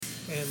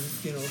And,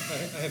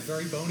 I have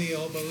very bony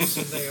elbows,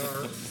 and they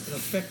are an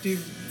effective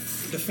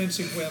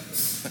defensive weapon.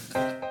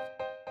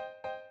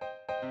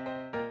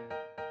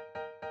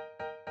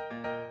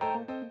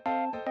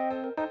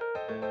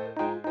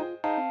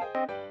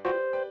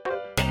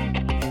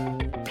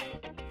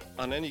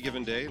 On any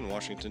given day in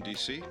Washington,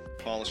 D.C.,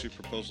 policy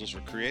proposals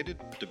are created,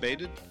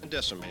 debated, and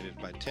decimated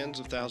by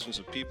tens of thousands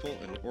of people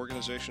and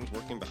organizations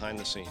working behind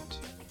the scenes.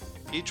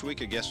 Each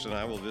week, a guest and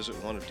I will visit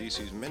one of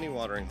D.C.'s many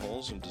watering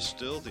holes and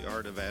distill the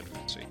art of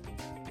advocacy.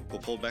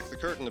 We'll pull back the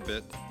curtain a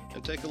bit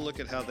and take a look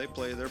at how they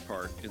play their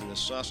part in this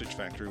sausage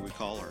factory we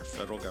call our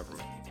federal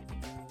government.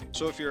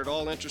 So if you're at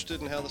all interested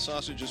in how the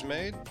sausage is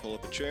made, pull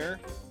up a chair,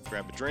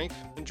 grab a drink,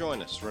 and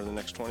join us for the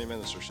next 20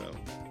 minutes or so.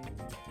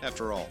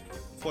 After all,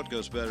 what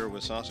goes better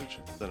with sausage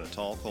than a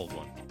tall, cold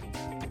one?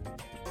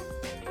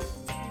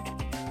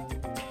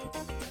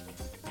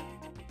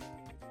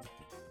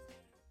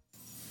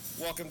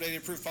 Welcome to 80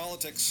 Proof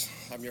Politics.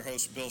 I'm your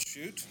host, Bill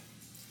Shute.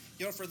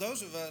 For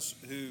those of us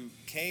who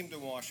came to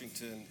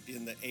Washington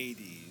in the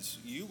 80s,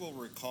 you will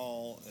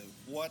recall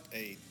what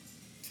a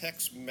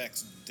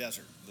Tex-Mex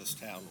desert this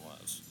town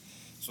was.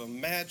 So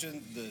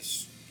imagine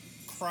this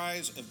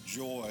cries of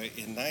joy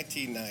in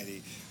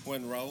 1990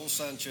 when Raul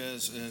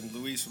Sanchez and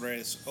Luis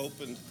Reyes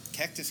opened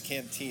Cactus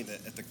Cantina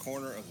at the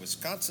corner of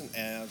Wisconsin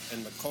Ave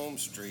and Macomb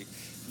Street,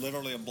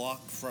 literally a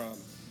block from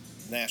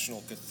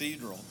National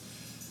Cathedral.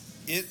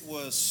 It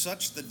was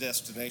such the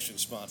destination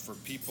spot for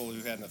people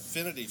who had an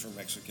affinity for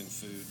Mexican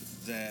food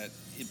that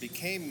it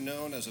became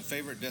known as a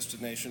favorite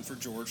destination for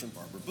George and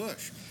Barbara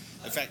Bush.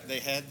 In fact, they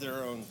had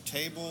their own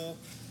table,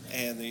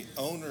 and the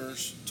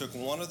owners took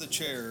one of the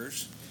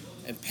chairs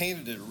and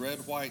painted it red,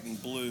 white,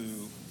 and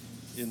blue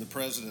in the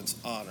president's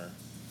honor.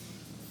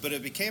 But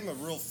it became a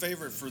real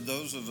favorite for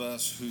those of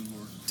us who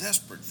were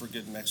desperate for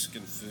good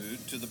Mexican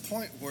food, to the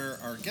point where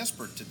our guest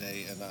expert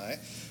today and I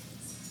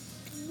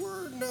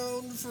were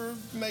known for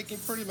making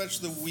pretty much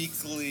the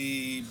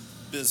weekly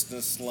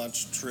business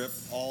lunch trip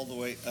all the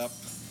way up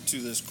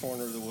to this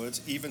corner of the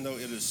woods, even though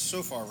it is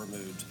so far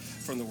removed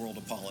from the world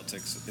of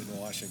politics in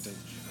Washington.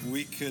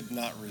 We could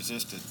not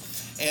resist it.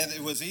 And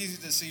it was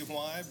easy to see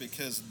why,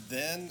 because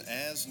then,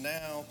 as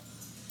now,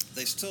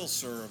 they still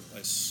serve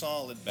a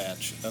solid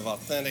batch of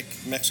authentic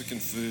Mexican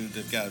food.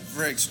 They've got a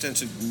very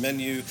extensive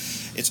menu.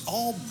 It's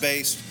all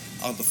based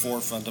on the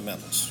four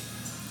fundamentals.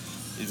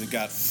 They've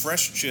got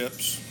fresh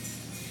chips.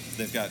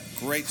 They've got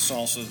great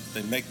salsa.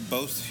 They make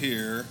both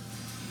here.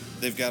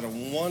 They've got a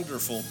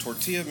wonderful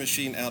tortilla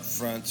machine out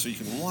front, so you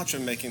can watch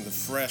them making the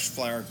fresh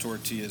flour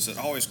tortillas that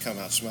always come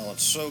out smelling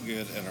so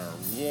good and are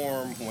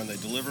warm when they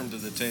deliver them to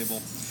the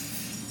table.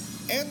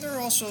 And they're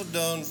also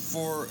known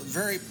for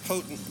very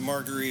potent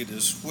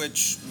margaritas,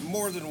 which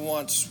more than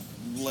once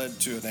led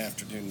to an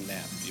afternoon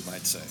nap, you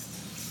might say.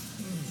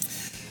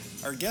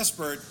 Our guest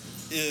expert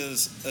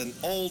is an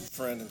old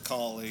friend and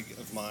colleague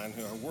of mine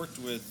who I worked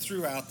with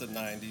throughout the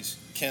 90s,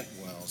 Kent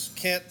Wells.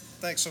 Kent,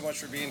 thanks so much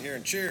for being here,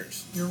 and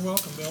cheers. You're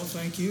welcome, Bill.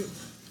 Thank you.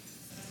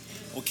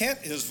 Well, Kent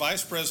is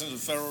Vice President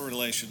of Federal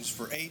Relations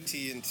for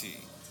AT&T.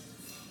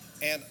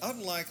 And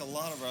unlike a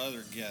lot of our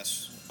other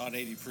guests on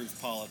 80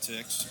 Proof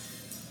Politics,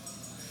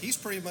 he's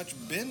pretty much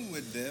been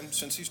with them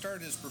since he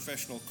started his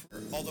professional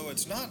career, although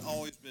it's not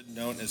always been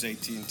known as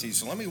AT&T.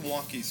 So let me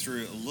walk you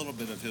through a little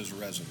bit of his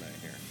resume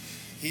here.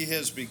 He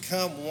has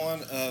become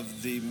one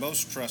of the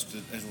most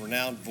trusted and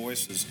renowned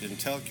voices in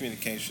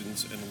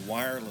telecommunications and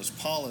wireless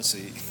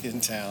policy in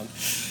town,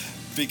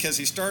 because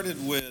he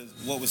started with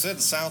what was then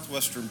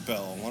Southwestern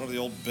Bell, one of the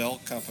old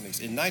Bell companies,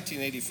 in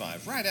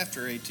 1985, right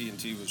after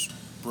AT&T was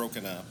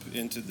broken up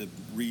into the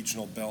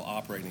regional Bell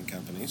operating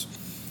companies.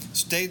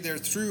 Stayed there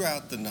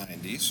throughout the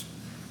 90s.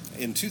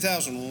 In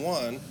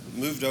 2001,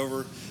 moved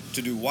over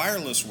to do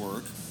wireless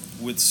work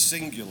with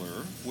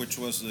Singular, which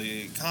was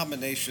the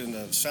combination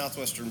of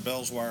Southwestern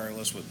Bell's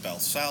wireless with Bell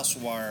South's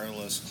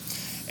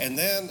wireless. And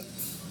then,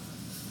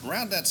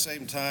 around that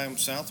same time,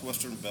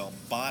 Southwestern Bell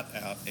bought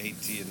out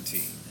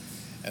AT&T,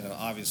 and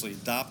obviously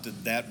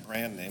adopted that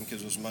brand name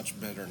because it was much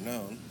better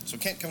known. So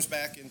Kent comes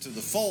back into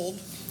the fold,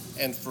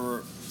 and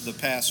for the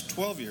past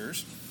 12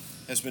 years,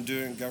 has been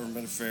doing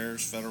government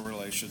affairs, federal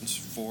relations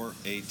for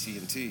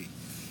AT&T.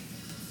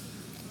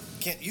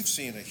 Kent, you've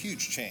seen a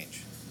huge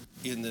change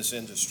in this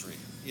industry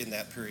in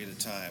that period of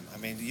time. I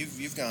mean,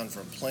 you've gone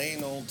from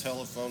plain old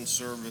telephone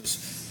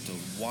service to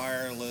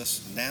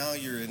wireless. Now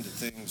you're into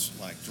things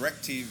like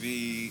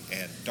DirecTV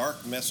and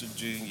dark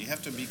messaging. You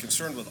have to be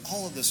concerned with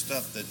all of this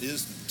stuff that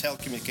is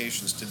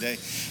telecommunications today.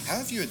 How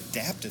have you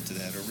adapted to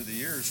that over the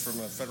years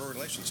from a federal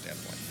relations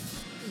standpoint?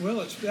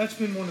 Well, that's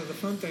been one of the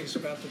fun things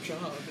about the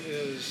job,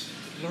 is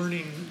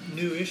learning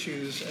new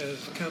issues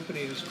as the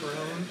company has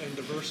grown and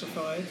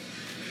diversified.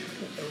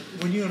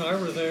 When you and I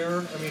were there,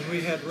 I mean,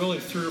 we had really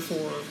 3 or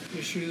 4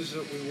 issues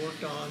that we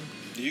worked on.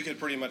 You could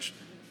pretty much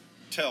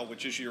tell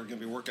which issue you're going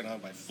to be working on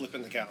by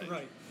flipping the county.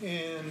 Right.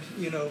 And,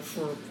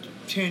 for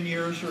 10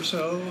 years or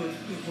so,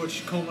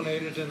 which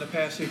culminated in the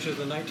passage of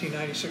the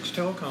 1996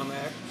 Telecom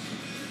Act,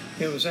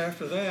 It was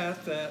after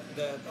that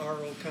our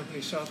old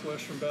company,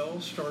 Southwestern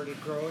Bell,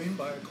 started growing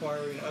by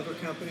acquiring other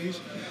companies.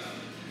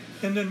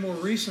 And then more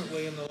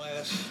recently, in the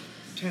last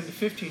 10 to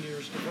 15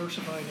 years,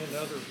 diversifying into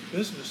other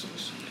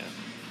businesses,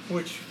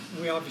 which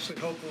we obviously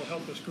hope will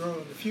help us grow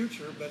in the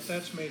future, but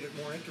that's made it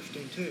more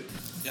interesting too.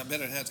 Yeah, I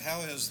bet it has.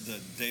 How has the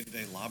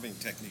day-to-day lobbying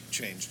technique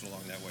changed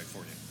along that way for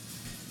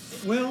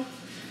you? Well,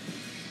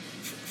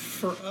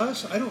 for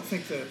us, I don't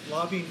think the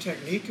lobbying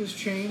technique has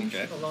changed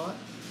a lot.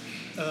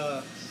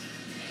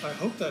 I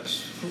hope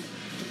that's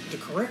the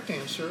correct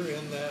answer,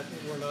 in that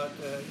we're not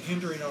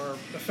hindering our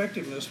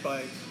effectiveness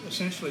by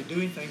essentially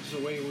doing things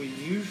the way we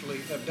usually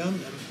have done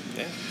them.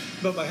 Yeah.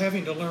 But by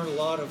having to learn a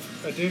lot of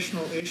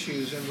additional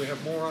issues and we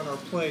have more on our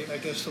plate, I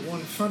guess the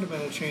one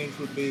fundamental change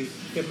would be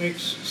it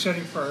makes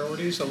setting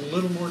priorities a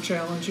little more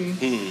challenging.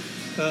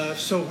 Mm-hmm.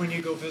 So when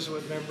you go visit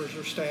with members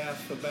or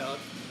staff about,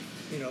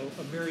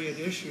 a myriad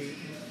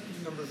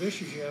number of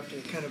issues, you have to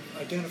kind of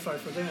identify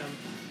for them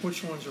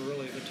which ones are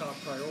really the top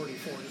priority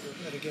for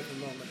you at a given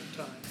moment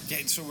in time. Yeah,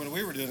 so when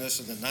we were doing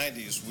this in the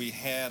 90s, we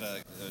had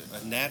a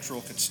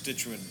natural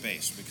constituent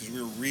base because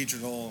we were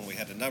regional and we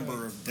had a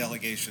number of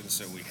delegations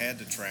that we had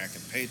to track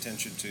and pay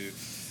attention to,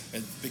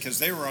 and because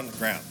they were on the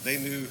ground. They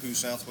knew who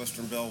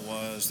Southwestern Bell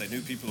was. They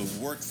knew people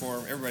who worked for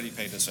them. Everybody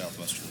paid a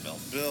Southwestern Bell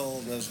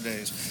bill in those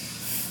days.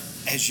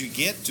 As you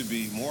get to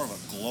be more of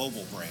a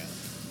global brand,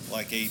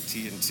 like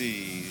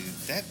AT&T,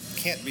 that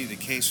can't be the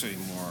case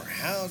anymore.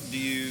 How do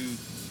you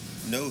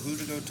know who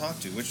to go talk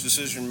to, which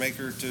decision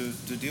maker to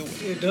deal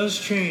with? It does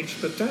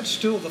change, but that's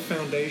still the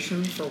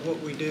foundation for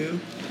what we do.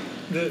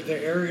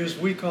 The areas,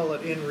 we call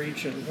it in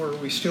region, where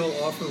we still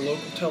offer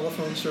local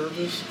telephone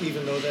service,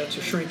 even though that's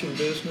a shrinking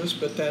business,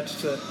 but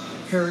that's the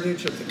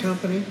heritage of the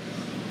company.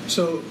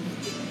 So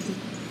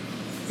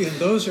in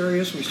those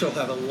areas, we still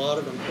have a lot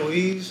of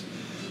employees,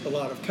 a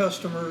lot of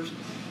customers,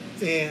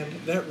 and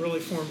that really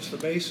forms the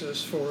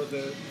basis for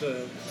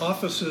the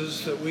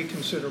offices that we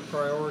consider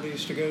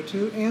priorities to go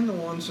to, and the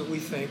ones that we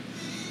think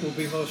will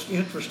be most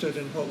interested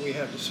in what we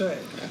have to say.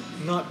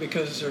 Not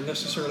because they're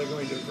necessarily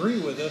going to agree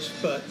with us,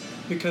 but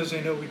because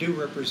they know we do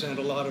represent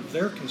a lot of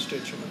their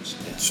constituents.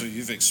 So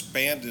you've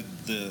expanded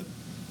the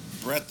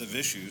breadth of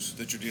issues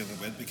that you're dealing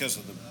with because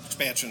of the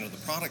expansion of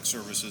the product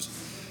services.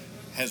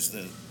 Has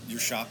your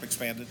shop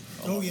expanded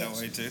along that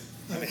way too?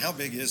 I mean, how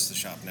big is the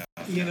shop now?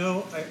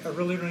 I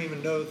really don't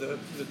even know the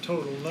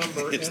total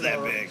number It's in that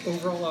our big.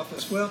 Overall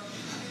office. Well,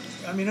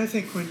 I mean, I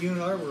think when you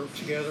and I were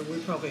together, we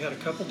probably had a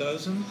couple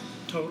dozen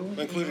total.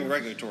 Including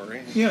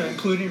regulatory. Yeah,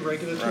 including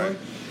regulatory. Right.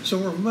 So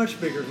we're much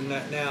bigger than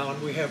that now,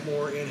 and we have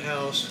more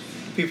in-house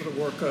people that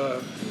work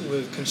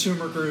with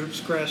consumer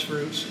groups,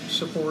 grassroots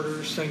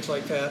supporters, things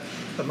like that.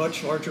 A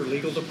much larger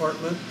legal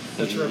department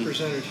that's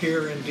represented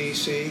here in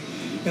D.C.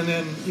 And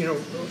then,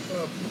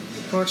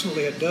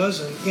 approximately a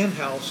dozen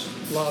in-house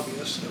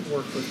lobbyists that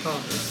work with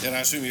Congress. And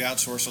I assume you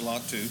outsource a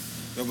lot too.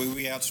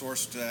 We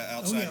outsourced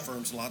outside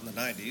firms a lot in the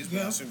 90s,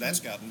 but I assume that's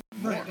gotten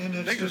more. Right, and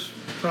it's bigger. just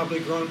probably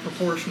grown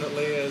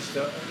proportionately as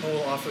the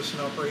whole office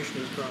and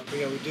operation has grown. But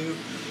yeah, we do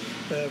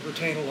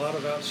retain a lot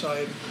of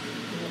outside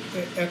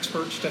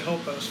experts to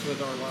help us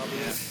with our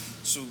lobbying.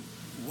 So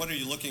what are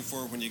you looking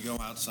for when you go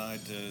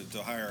outside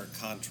to hire a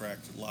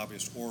contract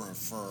lobbyist or a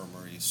firm?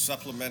 Are you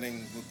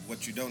supplementing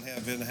what you don't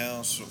have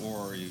in-house,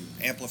 or are you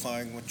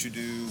amplifying what you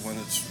do when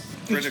it's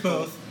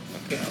critical? It's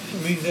both. Okay.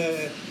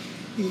 Yeah.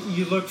 I mean,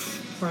 you look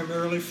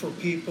primarily for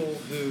people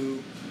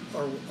who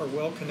are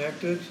well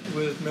connected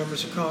with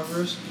members of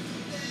Congress.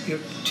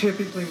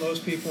 Typically,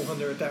 most people, when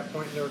they're at that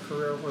point in their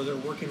career where they're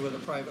working with a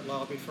private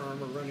lobby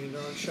firm or running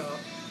their own shop,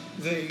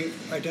 they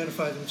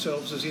identify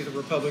themselves as either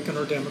Republican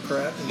or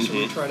Democrat, and so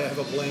we try to have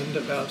a blend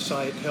of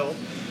outside help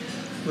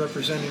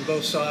representing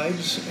both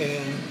sides.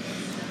 And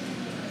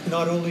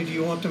not only do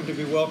you want them to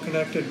be well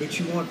connected, but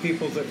you want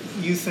people that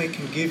you think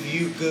can give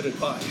you good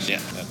advice. Yeah,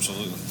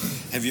 absolutely.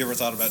 Have you ever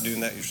thought about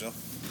doing that yourself?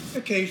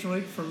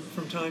 Occasionally,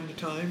 from time to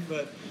time,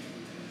 but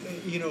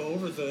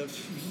over the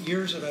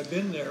years that I've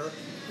been there,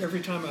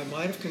 every time I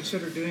might have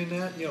considered doing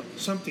that,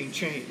 something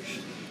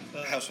changed.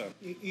 How so?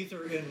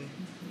 Either in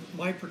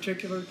my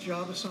particular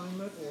job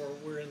assignment, or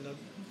we're in the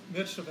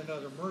midst of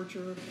another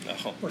merger,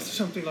 or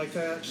something like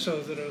that, so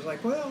that it was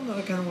like, well, no,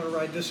 I kind of want to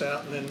ride this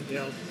out, and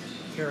then,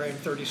 here I am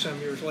 30-some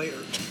years later.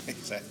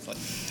 Exactly.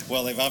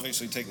 Well, they've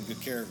obviously taken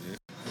good care of you.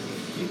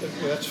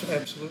 That's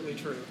absolutely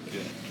true.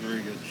 Yeah,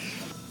 very good.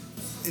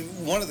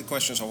 One of the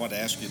questions I want to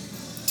ask you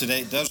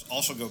today does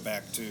also go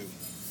back to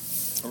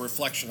a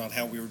reflection on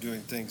how we were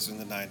doing things in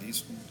the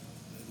 90s.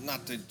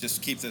 Not to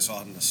just keep this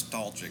on a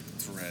nostalgic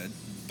thread,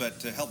 but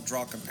to help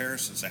draw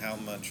comparisons to how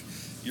much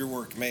your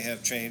work may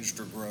have changed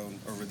or grown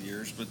over the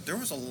years. But there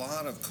was a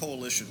lot of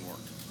coalition work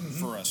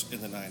for us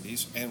in the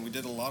 90s, and we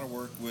did a lot of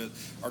work with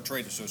our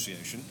trade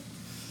association.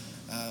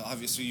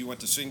 Obviously, you went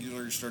to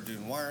Singular, you started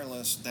doing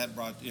wireless. That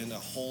brought in a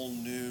whole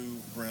new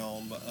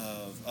realm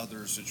of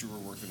others that you were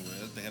working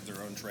with. They have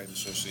their own trade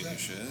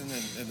association,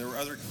 and there were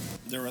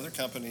other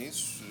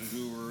companies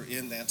who were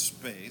in that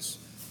space.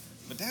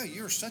 But now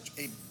you're such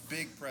a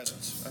big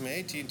presence. I mean,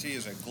 AT&T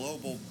is a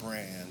global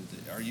brand.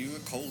 Are you a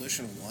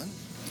coalition of one?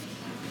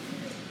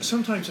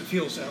 Sometimes it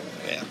feels that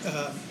way.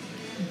 Yeah.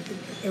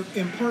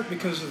 In part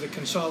because of the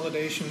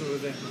consolidation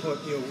within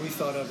what we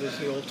thought of as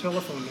the old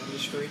telephone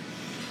industry.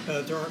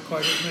 There aren't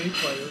quite as many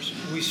players.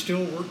 We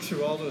still work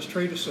through all those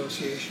trade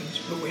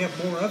associations, but we have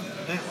more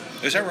of them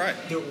now. Is that right?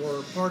 That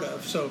we're part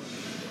of. So,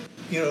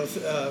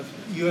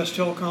 U.S.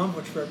 Telecom,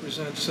 which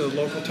represents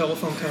local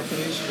telephone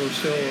companies, we're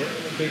still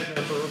a big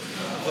member of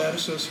that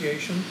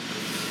association.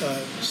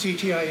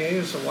 CTIA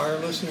is the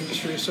Wireless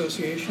Industry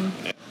Association.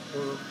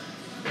 We're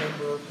a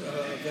member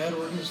of that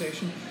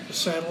organization. The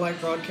satellite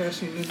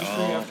broadcasting industry,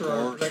 after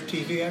our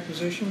DirecTV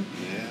acquisition,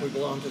 we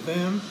belong to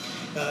them.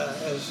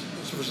 As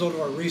a result of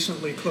our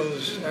recently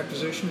closed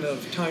acquisition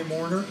of Time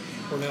Warner,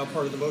 we're now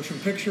part of the Motion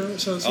Picture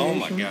Association. Oh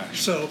my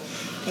gosh! So,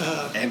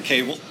 and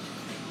cable?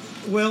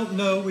 Well,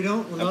 no, we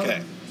don't. We're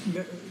okay.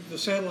 not. The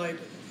Satellite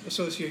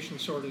Association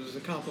sort of is a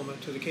complement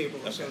to the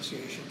Cable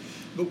Association,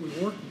 but we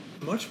work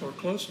much more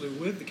closely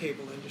with the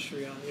cable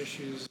industry on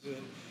issues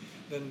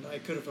than I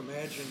could have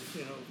imagined,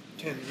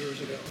 10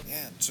 years ago.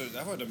 Yeah, so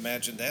I would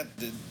imagine that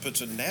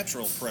puts a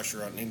natural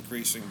pressure on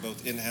increasing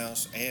both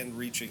in-house and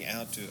reaching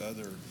out to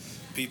other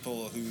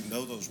people who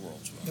know those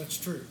worlds well. That's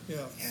true,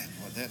 yeah. Yeah,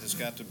 well, that has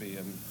got to be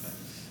a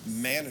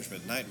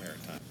management nightmare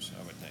at times,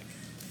 I would think.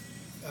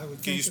 I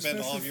would Can think you spend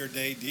all of your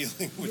day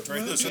dealing with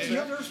trade associations?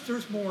 Yeah,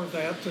 there's more of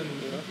that than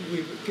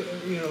we,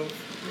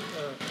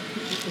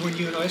 when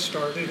you and I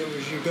started, it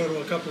was you go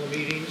to a couple of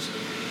meetings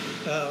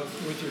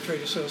with your trade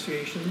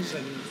associations,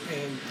 and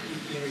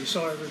you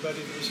saw everybody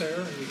that was there,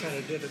 and you kind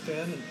of did it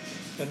then,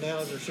 and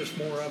now there's just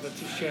more of it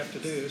that you have to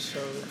do. So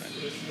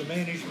the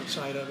management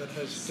side of it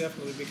has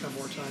definitely become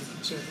more time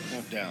consuming.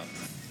 No doubt.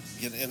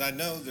 And I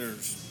know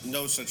there's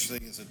no such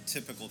thing as a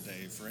typical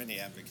day for any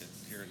advocate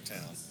here in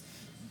town,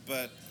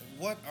 but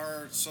what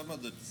are some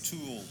of the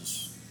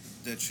tools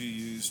that you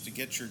use to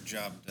get your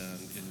job done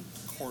in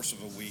the course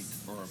of a week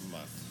or a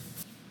month?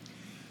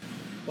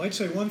 Well, I'd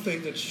say one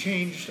thing that's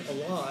changed a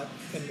lot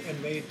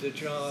and made the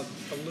job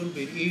a little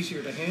bit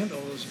easier to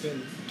handle has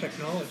been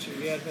technology,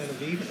 the advent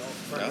of email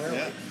primarily.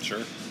 Yeah, sure.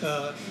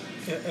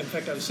 In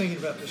fact, I was thinking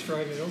about this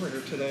driving over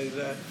here today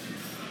that,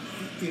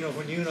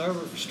 when you and I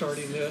were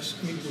starting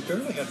this, we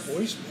barely had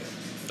voicemail.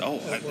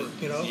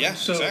 Oh, yeah,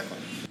 so, exactly.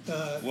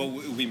 Well,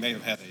 we may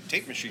have had a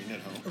tape machine at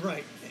home.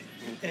 Right.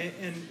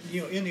 And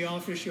in the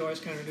office, you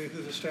always kind of knew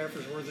who the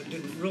staffers were that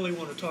didn't really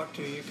want to talk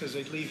to you because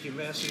they'd leave you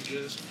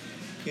messages,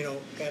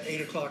 at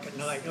 8 o'clock at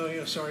night.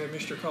 Oh, sorry, I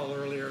missed your call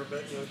earlier,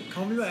 but,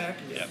 call me back.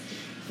 Yeah.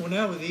 Well,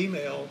 now with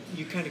email,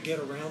 you kind of get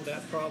around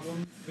that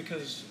problem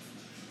because,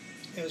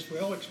 as we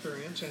all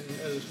experience, and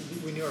as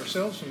we knew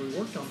ourselves when we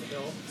worked on the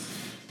Hill,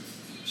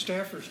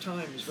 staffers'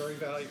 time is very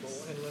valuable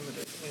and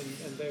limited,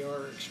 and they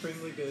are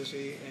extremely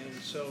busy,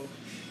 and so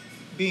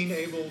being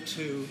able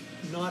to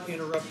not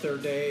interrupt their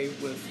day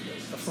with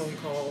a phone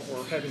call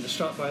or having to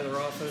stop by their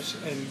office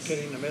and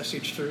getting a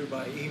message through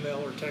by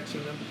email or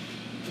texting them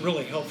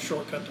really helps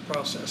shortcut the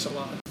process a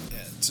lot.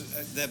 Yeah,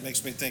 that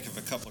makes me think of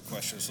a couple of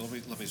questions. So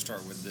let me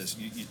start with this.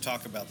 You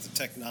talk about the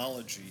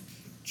technology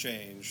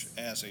change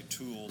as a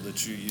tool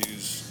that you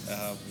use.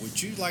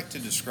 Would you like to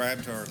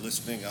describe to our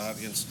listening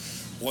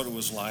audience what it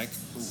was like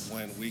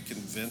when we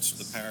convinced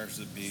the powers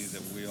that be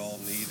that we all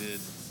needed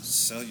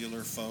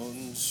cellular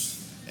phones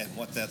and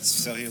what that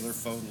cellular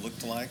phone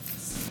looked like?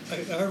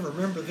 I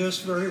remember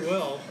this very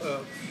well.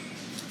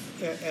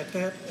 At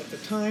the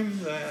time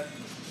that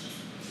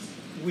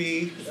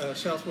we,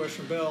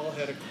 Southwestern Bell,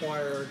 had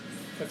acquired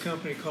a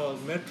company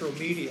called Metro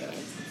Media,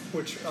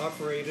 which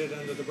operated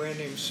under the brand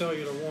name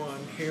Cellular One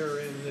here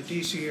in the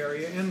D.C.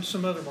 area and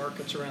some other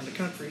markets around the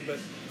country, but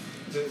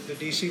the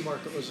D.C.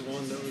 market was the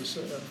one that was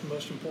of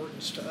most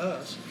importance to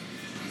us.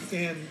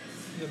 And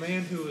the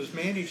man who was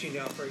managing the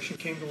operation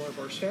came to one of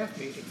our staff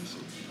meetings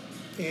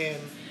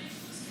and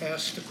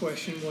asked the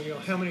question, well,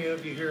 how many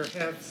of you here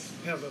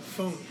have a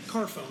phone,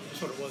 car phone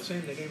is what it was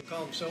then. They didn't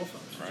call them cell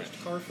phones, right. Just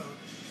a car phone.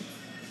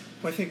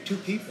 Well, I think 2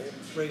 people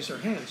raised their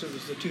hands. It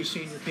was the 2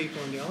 senior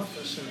people in the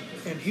office,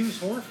 and he was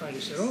horrified.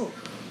 He said, oh,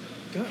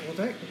 God,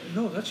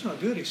 well, that's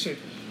not good. He said,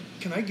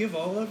 can I give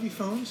all of you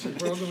phones?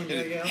 And we're all going,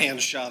 yeah.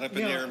 Hands shot up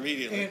in the air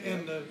immediately.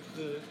 And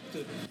the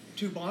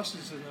 2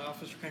 bosses in the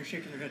office were kind of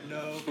shaking their head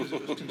no, because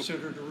it was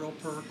considered a real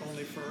perk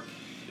only for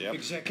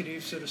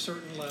executives at a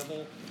certain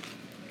level.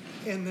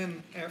 And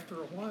then after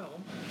a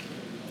while,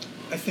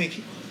 I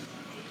think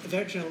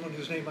that gentleman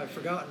whose name I've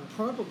forgotten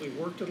probably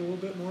worked it a little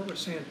bit more, was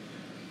saying,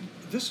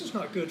 this is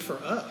not good for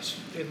us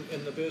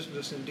in the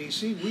business in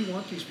D.C. We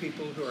want these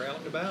people who are out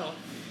and about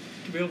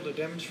to be able to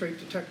demonstrate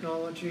the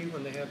technology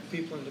when they have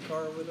people in the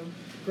car with them.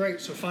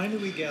 Great, so finally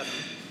we get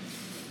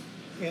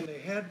them. And they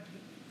had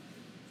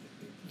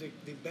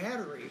the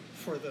battery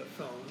for the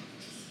phone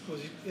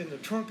was in the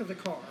trunk of the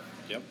car.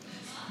 Yep.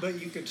 But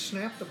you could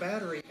snap the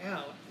battery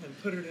out and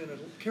put it in a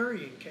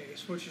carrying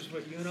case, which is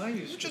what you and I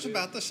used to do. Which is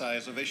about the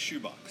size of a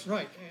shoebox.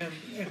 Right, and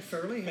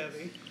fairly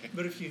heavy.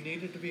 But if you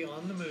needed to be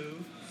on the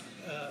move,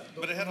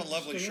 But it had a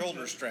lovely stand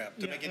shoulder up. strap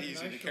to Yeah, make it it had a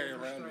easy nice to carry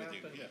shoulder around with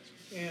strap, you.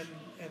 Yes.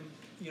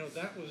 And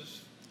that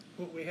was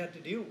what we had to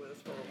deal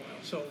with for a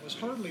while. So it was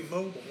hardly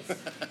mobile,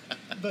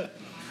 but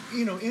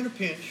in a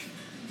pinch,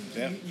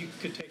 Yeah. you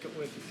could take it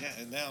with you.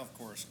 Yeah, and now, of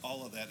course,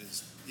 all of that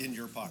is in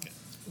your pocket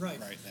Right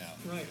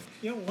now. Right.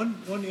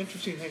 One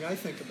interesting thing I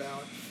think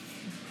about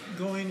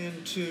going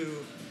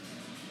into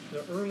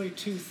the early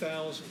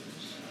 2000s,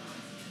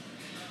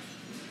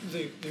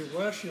 the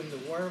rush in the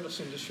wireless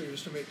industry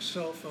was to make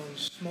cell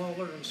phones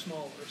smaller and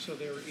smaller so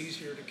they were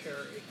easier to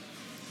carry.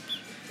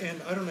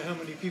 And I don't know how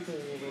many people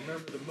will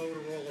remember the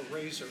Motorola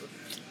Razr,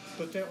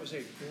 but that was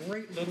a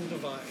great little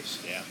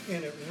device. Yeah.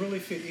 And it really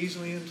fit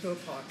easily into a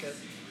pocket.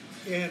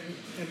 And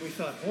we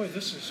thought, boy,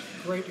 this is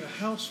great.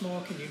 How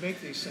small can you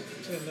make these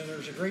things? And then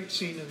there's a great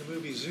scene in the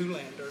movie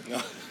Zoolander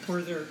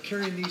where they're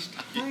carrying these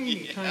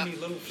tiny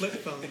little flip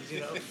phones,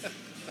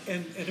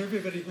 and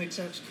everybody thinks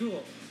that's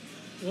cool.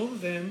 Well,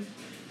 then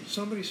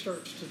somebody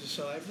starts to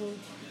decide, well,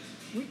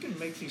 we can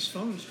make these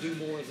phones do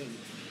more than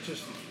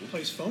just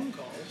place phone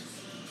calls,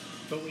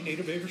 but we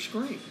need a bigger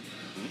screen.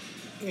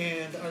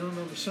 And I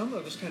remember some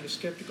of us kind of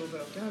skeptical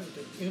about that.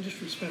 The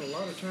industry spent a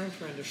lot of time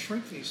trying to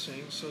shrink these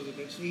things so that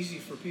it's easy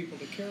for people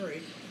to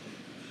carry.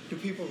 Do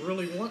people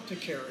really want to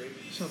carry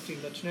something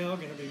that's now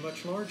going to be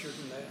much larger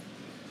than that?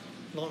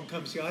 Along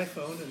comes the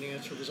iPhone, and the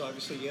answer was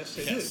obviously yes,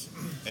 they do.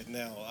 And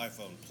now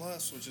iPhone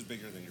Plus, which is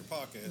bigger than your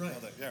pocket. Right.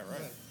 All that. Yeah,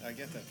 right. I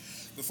get that.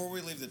 Before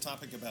we leave the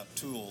topic about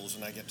tools,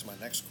 and I get to my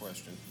next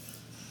question,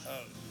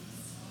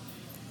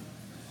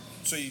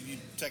 so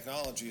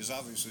technology has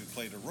obviously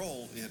played a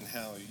role in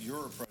how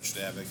your approach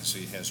to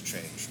advocacy has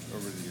changed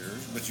over the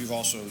years, but you've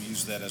also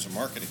used that as a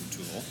marketing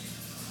tool.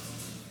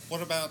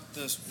 What about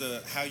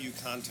how you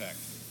contact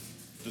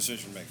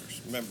decision makers,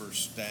 members,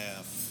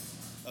 staff,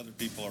 other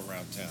people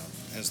around town?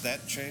 Has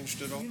that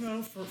changed at all?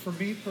 For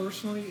me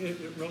personally, it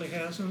really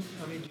hasn't.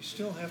 I mean, you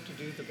still have to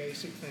do the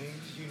basic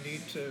things. You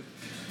need to,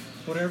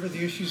 whatever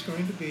the issue's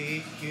going to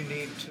be, you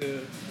need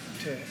to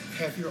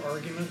have your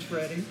arguments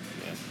ready.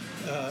 Yeah.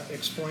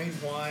 Explain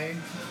why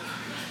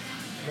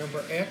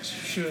member X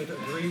should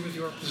agree with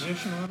your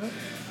position on it.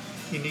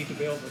 You need to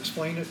be able to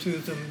explain it to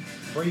them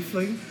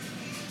briefly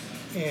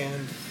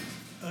and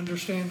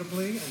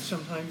understandably, and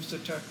sometimes the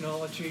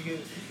technology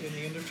in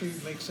the industry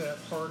makes that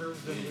harder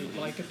than we'd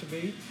like it to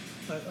be.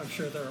 I'm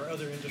sure there are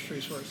other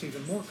industries where it's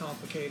even more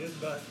complicated,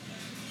 but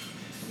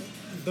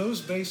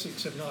those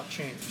basics have not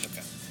changed.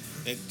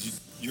 Okay.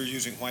 You're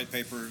using white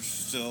papers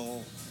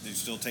still? You're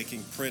still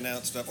taking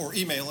printout stuff or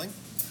emailing?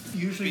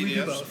 Usually PDFs? We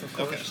do both, of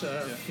course.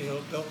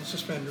 Okay. Belt and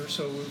suspenders.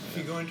 So if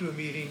you go into a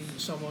meeting,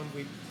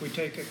 we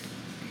take a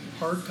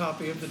hard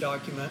copy of the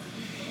document,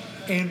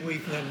 and we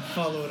then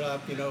follow it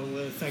up,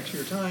 with thanks for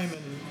your time,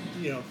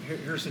 and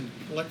here's an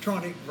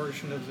electronic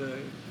version of the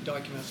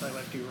documents I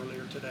left you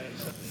earlier today.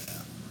 So.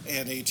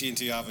 And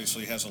AT&T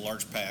obviously has a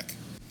large pack.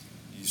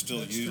 You still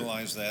That's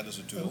utilize that as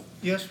a tool?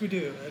 Yes, we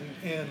do,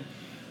 and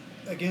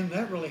again,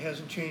 that really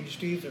hasn't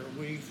changed either.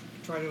 We've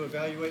tried to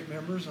evaluate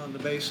members on the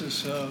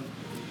basis of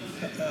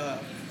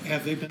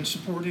have they been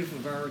supportive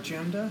of our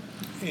agenda,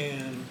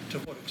 and to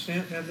what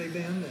extent have they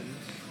been,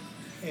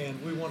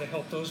 and we want to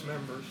help those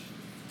members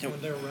when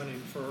they're running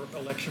for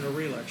election or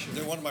re-election.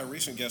 One of my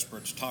recent guest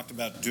experts talked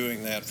about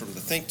doing that from the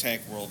think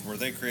tank world, where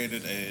they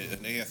created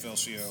an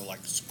AFL-CIO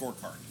like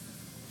scorecard.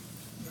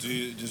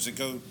 Does it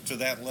go to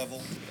that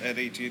level at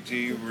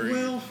AT&T?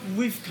 Well,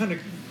 we've kind of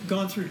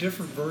gone through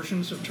different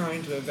versions of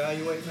trying to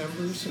evaluate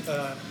members.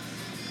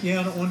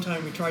 At one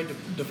time we tried to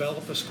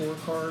develop a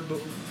scorecard,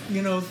 but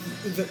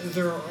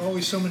there are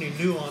always so many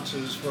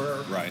nuances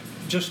where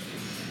just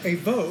a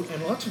vote,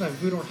 and lots of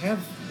times we don't have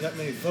that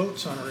many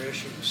votes on our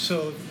issues.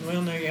 So,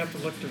 now you have to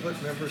look to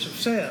what members have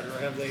said, or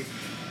have they,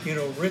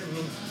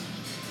 written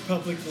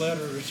public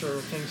letters or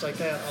things like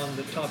that on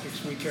the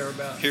topics we care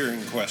about.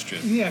 Hearing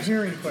questions. Yeah,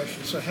 hearing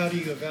questions. So how do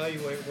you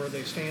evaluate where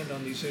they stand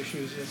on these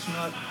issues? It's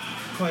not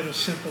quite as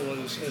simple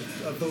as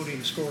a voting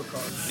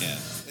scorecard. Yeah.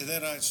 And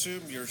then I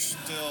assume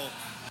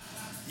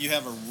you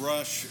have a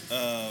rush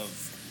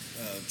of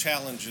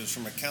challenges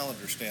from a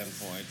calendar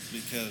standpoint,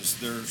 because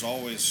there's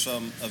always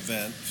some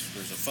event.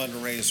 There's a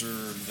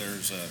fundraiser.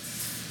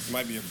 There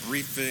might be a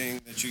briefing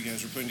that you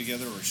guys are putting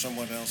together, or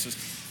someone else's.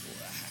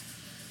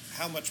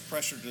 How much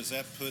pressure does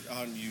that put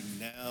on you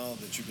now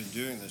that you've been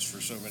doing this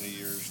for so many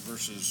years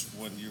versus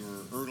when you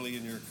were early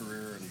in your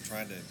career and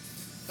trying to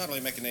not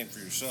only make a name for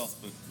yourself,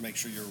 but make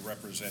sure you're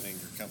representing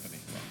your company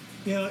well?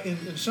 Yeah,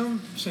 in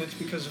some sense,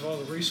 because of all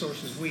the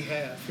resources we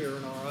have here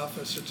in our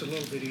office, it's a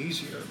little bit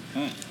easier.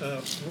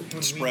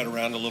 Spread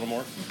around a little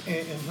more?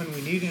 And when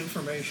we need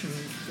information,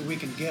 we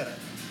can get it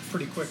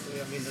pretty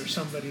quickly. I mean, there's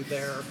somebody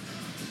there.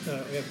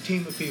 We have a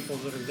team of people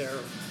that are there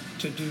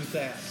to do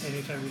that.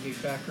 Anytime we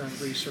need background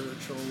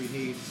research or we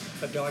need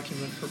a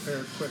document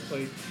prepared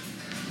quickly,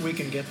 we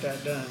can get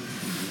that done,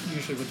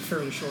 usually with a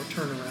fairly short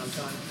turnaround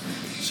time.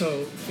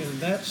 So in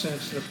that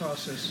sense, the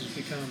process has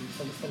become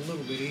a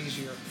little bit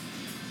easier.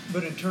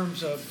 But in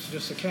terms of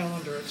just the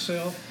calendar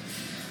itself,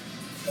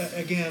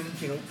 again,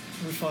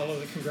 we follow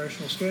the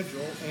congressional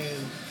schedule,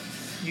 and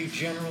you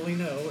generally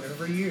know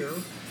every year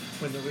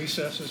when the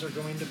recesses are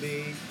going to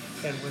be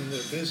and when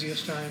the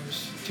busiest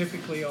times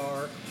typically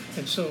are,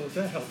 and so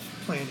that helps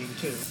planning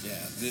too.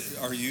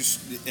 Yeah. Are you,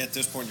 at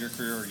this point in your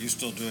career, are you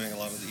still doing a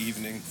lot of the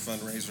evening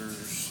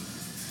fundraisers,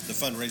 the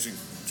fundraising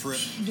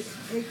trip?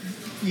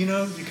 You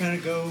know, you kind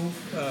of go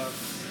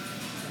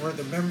where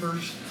the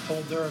members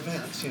hold their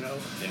events, you know,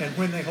 and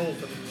when they hold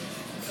them.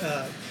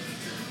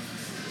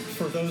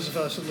 For those of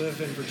us that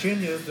live in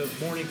Virginia, the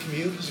morning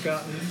commute has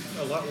gotten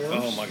a lot worse.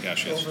 Oh my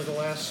gosh, yes. Over the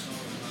last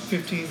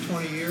 15,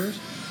 20 years.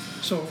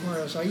 So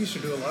whereas I used to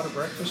do a lot of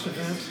breakfast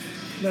events,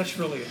 that's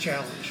really a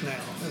challenge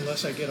now,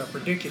 unless I get up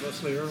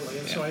ridiculously early.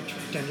 And so I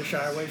tend to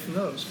shy away from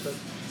those. But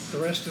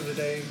the rest of the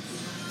day,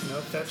 you know,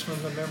 if that's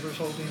when the member's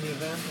holding the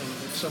event and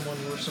it's someone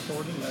we're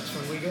supporting, that's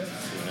when we go.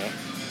 Yeah.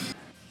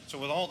 So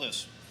with all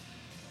this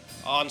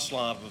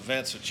onslaught of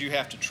events that you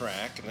have to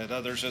track and that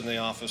others in the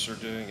office are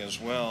doing as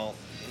well,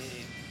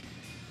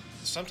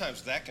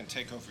 sometimes that can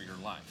take over your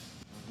life.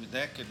 I mean,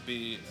 that could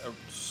be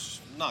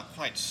not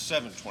quite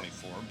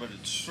 7/24, but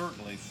it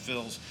certainly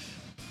fills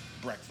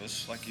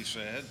breakfast, like you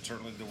said,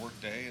 certainly the work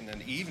day, and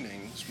then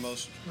evenings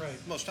most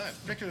times,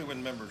 particularly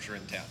when members are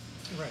in town.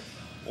 Right.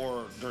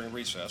 Or during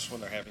recess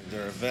when they're having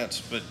their events.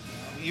 But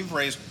you've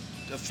raised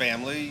a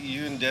family.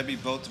 You and Debbie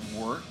both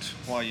worked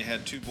while you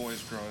had two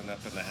boys growing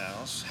up in the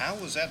house. How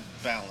was that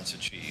balance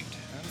achieved?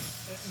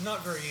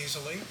 Not very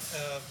easily.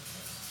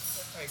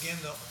 Again,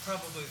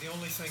 probably the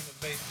only thing that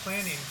made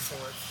planning for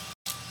it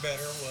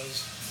better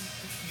was,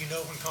 you know,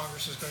 when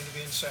Congress is going to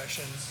be in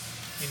session,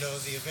 you know,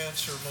 the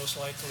events are most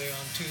likely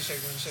on Tuesday,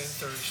 Wednesday, and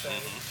Thursday.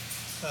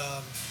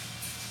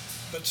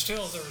 But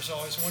still, there was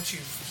always, once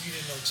you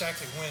didn't know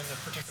exactly when the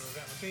particular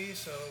event would be,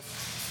 so,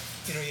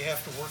 you know, you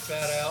have to work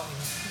that out.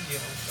 And, you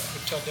know, I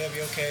would tell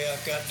Debbie, okay,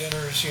 I've got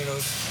dinners, you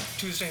know,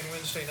 Tuesday and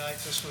Wednesday night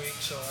this week,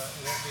 so I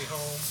won't be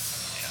home.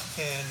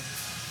 And,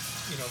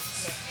 you know,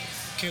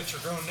 kids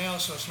are grown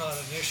now, so it's not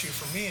an issue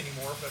for me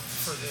anymore, but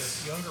for the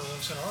younger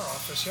ones in our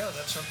office, yeah,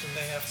 that's something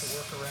they have to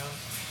work around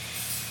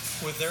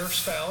with their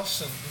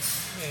spouse and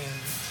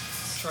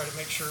try to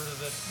make sure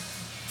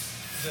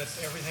that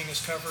everything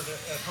is covered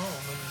at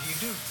home. And you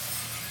do,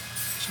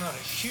 it's not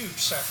a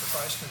huge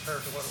sacrifice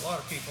compared to what a lot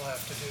of people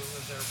have to do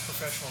with their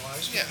professional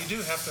lives, but you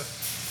do have to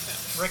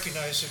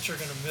recognize that you're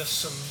going to miss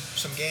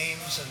some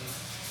games and,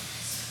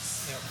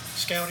 you know,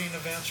 scouting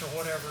events or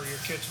whatever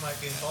your kids might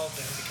be involved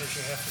in because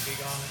you have to be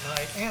gone at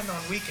night and on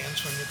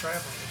weekends when you're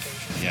traveling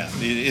occasionally. Yeah,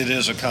 it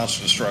is a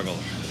constant struggle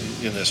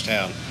in this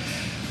town.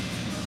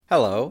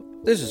 Hello,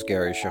 this is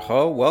Gary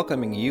Chahot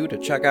welcoming you to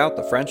check out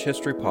the French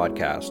History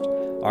Podcast.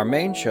 Our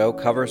main show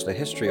covers the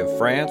history of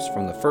France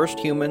from the first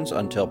humans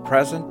until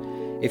present.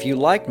 If you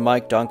liked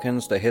Mike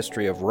Duncan's The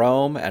History of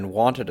Rome and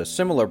wanted a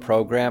similar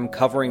program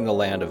covering the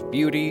land of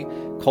beauty,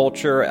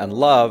 culture, and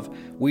love,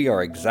 we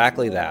are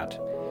exactly that.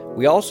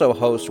 We also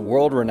host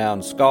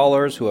world-renowned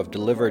scholars who have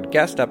delivered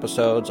guest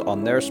episodes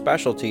on their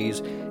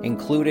specialties,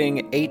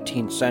 including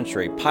 18th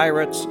century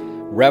pirates,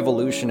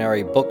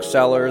 revolutionary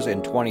booksellers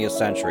in 20th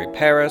century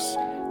Paris,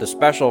 the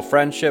special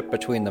friendship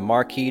between the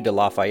Marquis de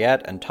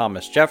Lafayette and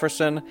Thomas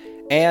Jefferson,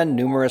 and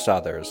numerous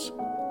others.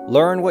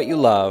 Learn what you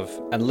love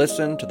and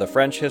listen to the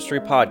French History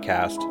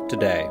Podcast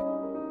today.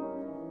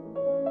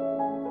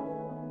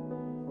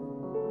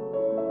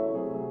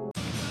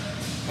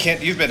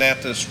 Kent, you've been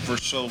at this for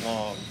so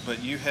long,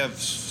 but you have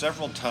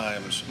several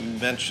times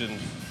mentioned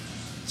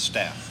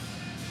staff.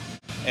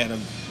 And a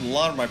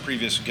lot of my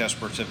previous guest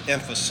experts have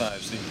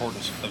emphasized the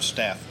importance of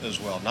staff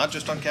as well, not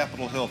just on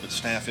Capitol Hill, but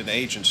staff in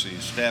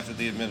agencies, staff at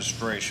the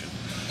administration.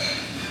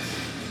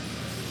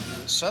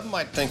 Some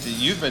might think that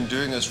you've been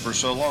doing this for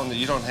so long that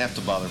you don't have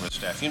to bother with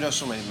staff. You know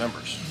so many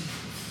members.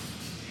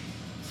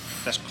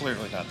 That's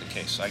clearly not the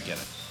case. I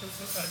get it.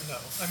 No.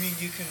 I mean,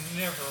 you can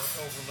never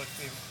overlook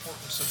the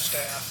importance of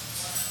staff.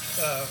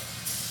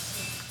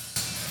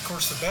 Of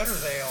course, the better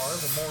they are,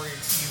 the more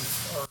you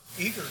are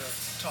eager to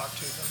talk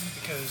to them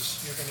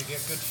because you're going to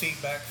get good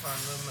feedback from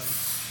them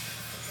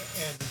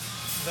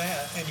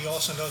and you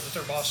also know that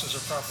their bosses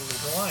are probably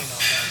relying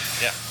on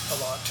them a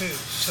lot too.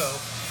 So,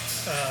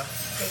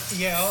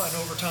 and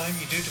over time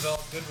you do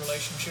develop good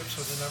relationships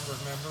with a number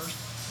of members,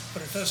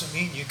 but it doesn't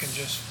mean you can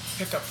just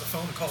pick up the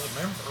phone and call a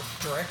member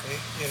directly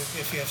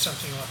if you have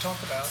something you want to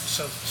talk about.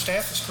 So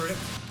staff is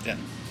critical. Yeah,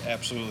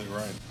 absolutely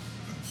right.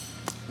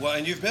 Well,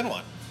 and you've been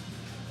one.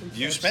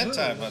 You spent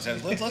time on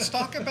that. Let's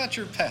talk about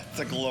your path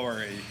to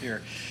glory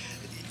here.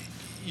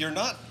 You're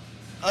not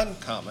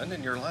uncommon,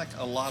 and you're like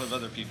a lot of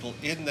other people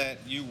in that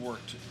you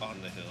worked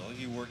on the Hill.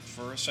 You worked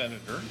for a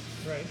senator.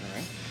 Right.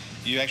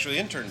 You actually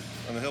interned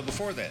on the Hill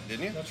before that,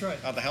 didn't you? That's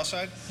right. On the House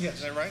side? Yes.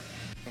 Is that right?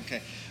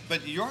 Okay.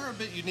 But you're a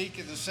bit unique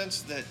in the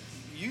sense that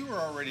you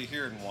were already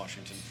here in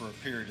Washington for a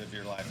period of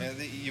your life. And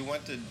you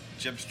went to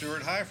Jeb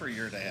Stuart High for a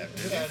year and a half,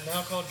 didn't you?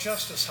 Now called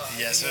Justice High.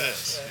 Yes, it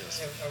is.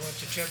 Yes. I went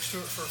to Jeb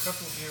Stuart for a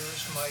couple of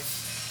years.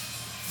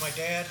 My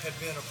dad had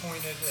been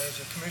appointed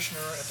as a commissioner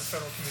at the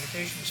Federal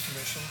Communications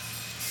Commission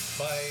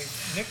by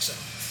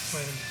Nixon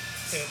when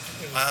it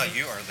was. Wow,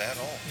 you are that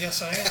old.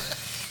 Yes, I am.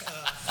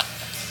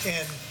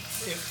 And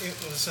it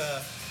was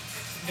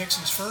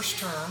Nixon's first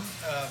term,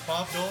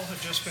 Bob Dole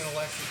had just been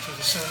elected to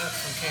the Senate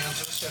from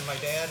Kansas, and my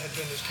dad had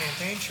been his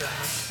campaign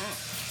chairman.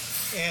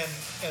 And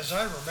as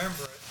I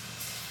remember it,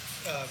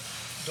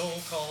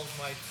 Dole called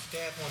my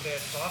dad one day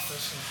at his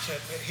office and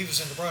said, he was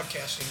in the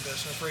broadcasting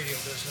business, radio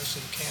business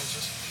in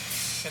Kansas,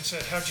 and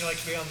said, how'd you like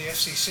to be on the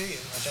FCC?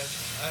 And my dad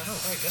said, I don't know,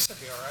 I guess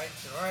that'd be all right. I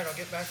said, all right, I'll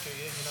get back to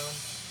you,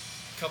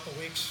 A couple of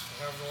weeks,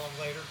 however long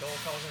later, Dole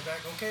calls me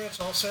back, okay, it's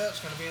all set,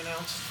 it's going to be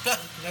announced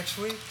next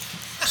week.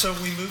 So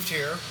we moved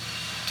here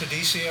to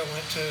D.C. I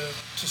went to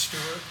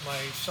Stewart my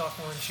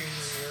sophomore and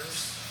junior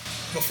years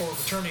before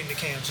returning to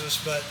Kansas,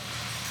 but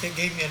it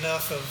gave me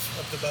enough of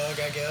the bug,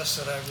 I guess,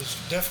 that I was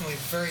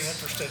definitely very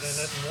interested in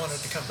it and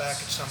wanted to come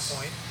back at some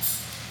point.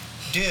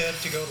 Did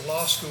to go to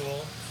law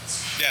school.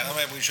 Yeah, I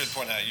mean, we should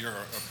point out you're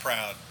a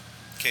proud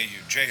KU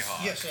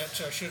Jayhawk. Yes,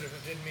 I should have.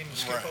 I didn't mean to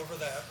skip over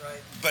that,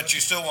 right? But you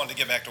still wanted to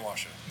get back to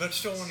Washington. But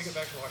still wanted to get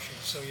back to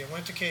Washington. So yeah,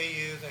 went to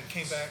KU, then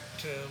came back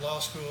to law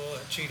school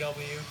at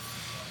GW.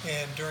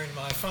 And during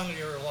my final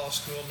year of law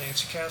school,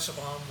 Nancy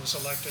Kassebaum was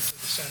elected to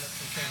the Senate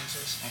from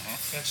Kansas.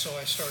 And so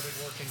I started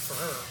working for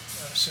her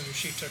as soon as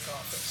she took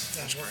office.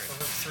 And worked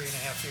for her for 3.5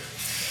 years.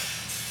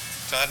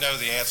 So I know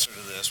the answer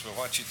to this, but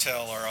why don't you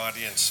tell our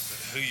audience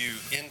who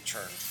you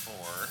interned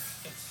for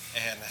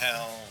and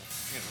how,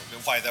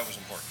 why that was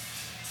important?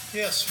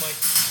 Yes,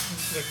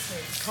 the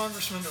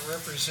congressman that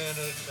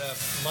represented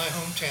my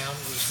hometown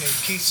was named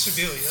Keith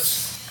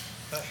Sebelius.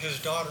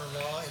 His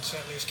daughter-in-law,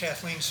 incidentally, is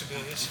Kathleen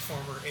Sebelius, the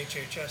former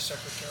HHS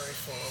secretary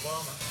for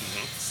Obama.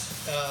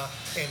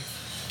 And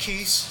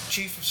Keith's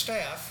chief of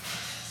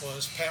staff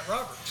was Pat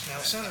Roberts,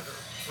 now Senator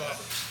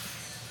Roberts.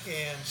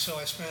 And so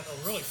I spent a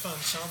really fun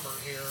summer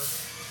here.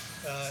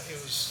 It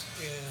was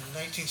in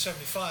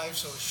 1975,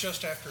 so it was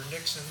just after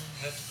Nixon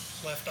had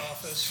left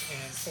office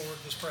and Ford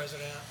was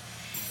president.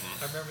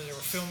 I remember they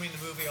were filming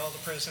the movie All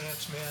the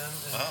President's Men,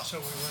 and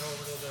so we went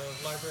over to the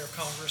Library of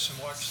Congress and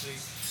watched the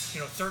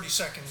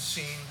 30-second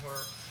scene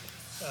where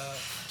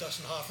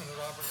Dustin Hoffman and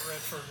Robert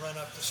Redford run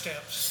up the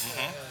steps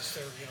as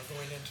they're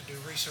going in to do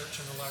research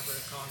in the Library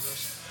of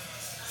Congress.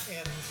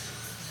 And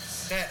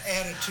that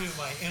added to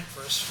my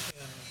interest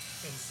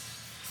in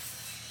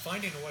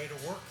finding a way to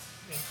work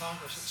in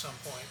Congress at some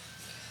point.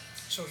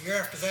 So a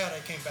year after that, I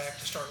came back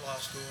to start law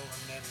school,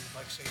 and then,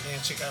 like I say,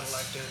 Nancy got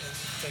elected, and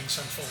things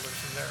unfolded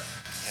from there.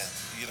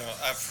 Yeah,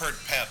 I've heard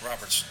Pat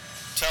Roberts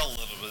tell a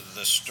little bit of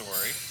this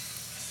story.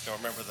 Don't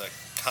remember the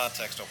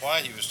context of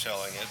why he was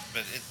telling it,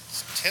 but it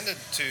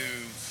tended to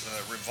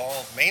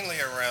revolve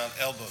mainly around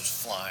elbows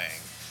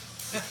flying.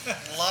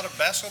 A lot of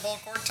basketball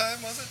court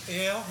time, was it?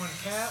 Yeah, when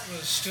Pat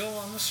was still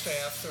on the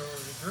staff, there were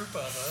a group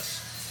of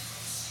us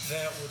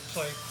that would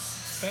play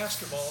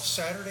basketball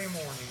Saturday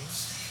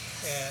mornings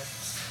at,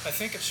 I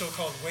think it's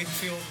so-called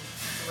Wakefield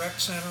Rec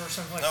Center or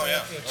something like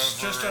that. Yeah. It's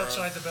just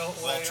outside the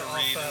Beltway. Walter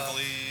Reed, I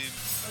believe.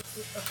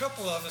 A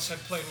couple of us had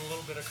played a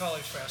little bit of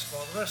college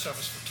basketball. The rest of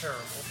us were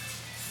terrible.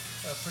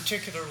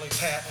 Particularly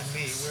Pat and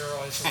me. We were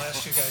always the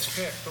last two guys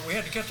picked. But we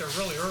had to get there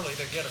really early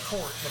to get a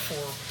court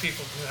before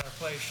people who knew how to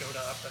play showed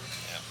up, and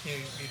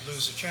you'd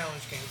lose the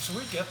challenge game. So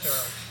we'd get there,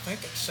 I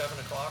think, at 7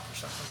 o'clock or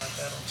something like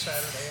that on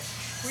Saturday.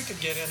 We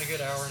could get in a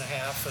good hour and a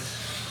half. And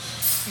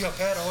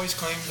Pat always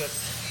claimed that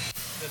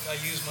I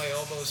use my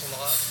elbows a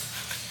lot.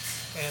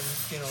 And,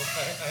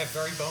 I have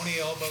very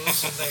bony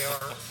elbows, and they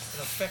are an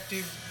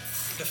effective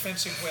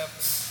defensive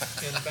weapon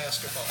in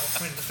basketball,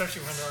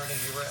 especially when there aren't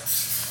any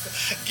refs.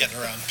 Getting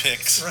around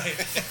picks. Right.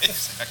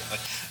 Exactly.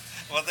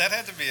 Well, that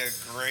had to be a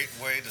great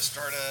way to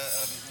start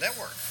a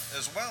network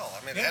as well.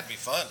 I mean, it had to be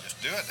fun just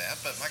doing that,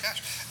 but my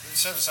gosh,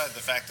 set aside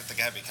the fact that the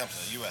guy becomes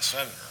a U.S.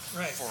 Senator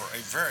for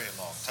a very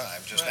long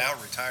time, just now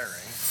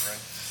retiring,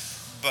 right?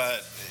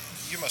 But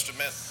you must have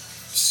met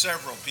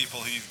several people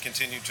who you've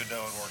continued to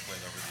know and work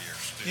with over the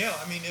years. Yeah,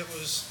 I mean, it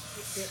was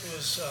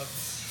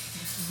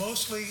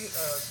mostly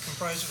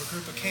comprised of a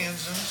group of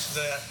Kansans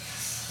that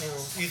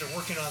were either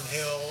working on the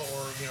Hill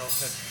or,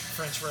 had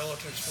friends,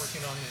 relatives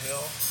working on the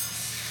Hill.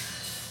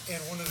 And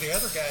one of the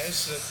other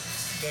guys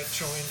that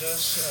joined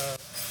us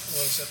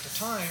was, at the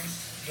time,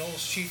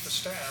 Dole's chief of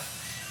staff,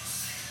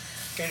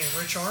 a guy named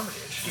Rich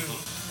Armitage, who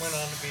went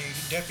on to be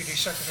Deputy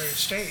Secretary of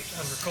State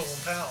under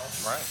Colin Powell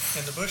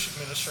in the Bush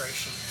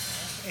administration.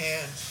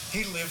 And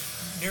he lived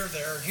near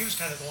there, and he was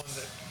kind of the one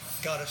that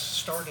got us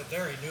started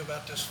there. He knew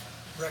about this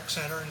rec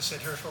center and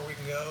said, here's where we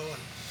can go,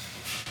 and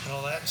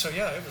all that. And so,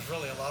 it was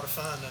really a lot of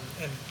fun.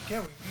 And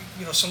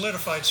we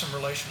solidified some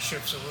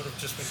relationships that would have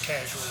just been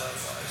casual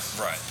otherwise.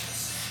 Right.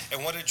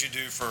 And what did you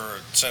do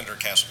for Senator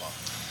Kassebaum?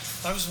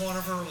 I was one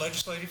of her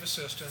legislative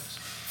assistants.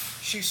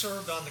 She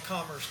served on the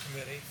Commerce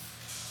Committee,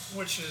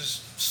 which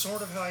is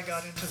sort of how I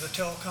got into the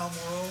telecom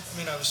world. I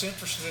mean, I was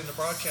interested in the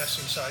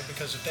broadcasting side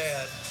because of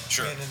Dad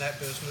being in that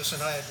business,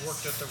 and I had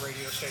worked at the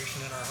radio station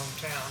in our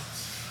hometown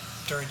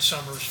during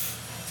summers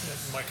in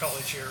my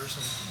college years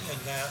and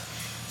that.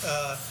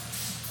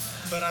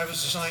 But I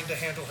was assigned to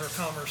handle her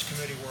Commerce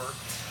Committee work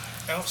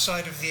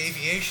outside of the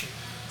Aviation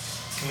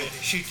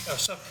Committee,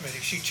 subcommittee.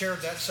 She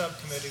chaired that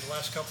subcommittee the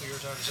last couple of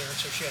years I was there, and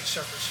so she had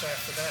separate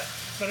staff for that.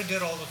 But I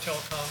did all the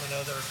telecom and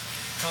other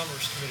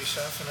Commerce Committee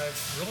stuff, and I've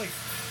really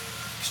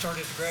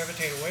started to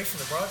gravitate away from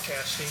the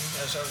broadcasting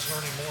as I was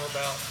learning more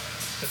about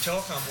the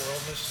telecom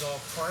world. This is all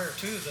prior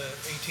to the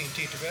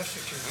AT&T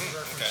divestiture we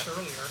referenced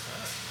earlier.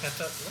 And I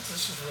thought, well,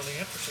 this is really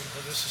interesting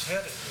where this is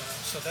headed.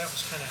 So that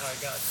was kind of how I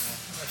got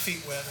my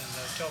feet wet in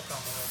the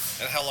telecom world.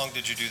 And how long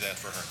did you do that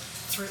for her?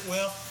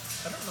 Well,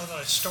 I don't know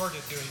that I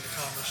started doing the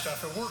commerce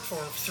stuff. I worked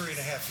for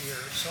 3.5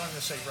 years, so I'm going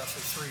to say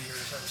roughly 3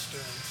 years I was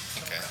doing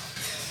telecom. Okay.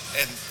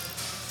 And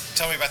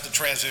tell me about the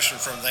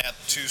transition from that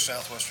to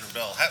Southwestern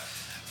Bell.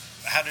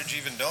 How did you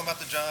even know about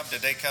the job?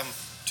 Did they come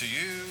to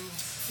you?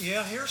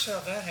 Yeah, here's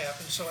how that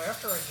happened. So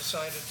after I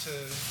decided to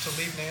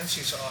leave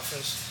Nancy's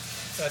office,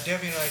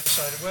 Debbie and I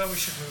decided, well, we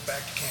should move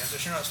back to Kansas.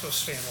 You're not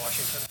supposed to stay in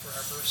Washington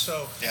forever.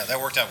 So yeah, that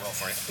worked out well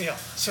for you.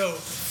 Yeah. So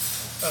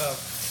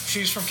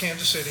she's from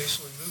Kansas City,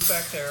 so we moved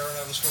back there,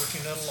 and I was working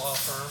at a law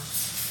firm,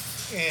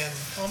 and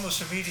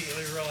almost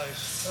immediately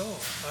realized,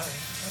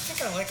 I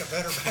think I like it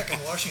better back in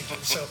Washington.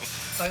 So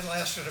I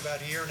lasted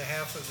about 1.5 years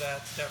with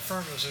that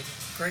firm. It was a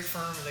great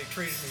firm, and they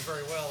treated me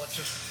very well. It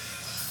just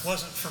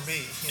wasn't for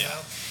me, you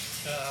know.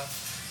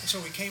 So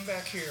we came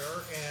back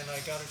here, and I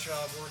got a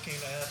job working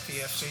at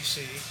the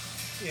FCC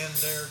in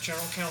their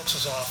general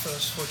counsel's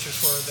office, which is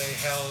where they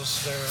house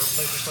their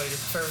legislative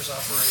affairs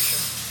operation.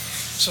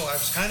 So I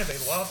was kind of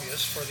a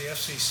lobbyist for the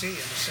FCC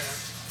in a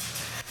sense.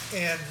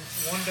 And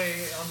one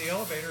day on the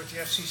elevator at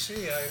the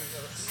FCC, I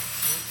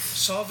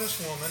saw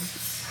this woman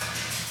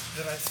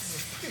that I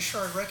was pretty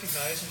sure I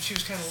recognized, and she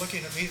was kind of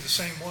looking at me the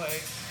same way.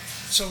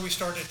 So we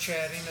started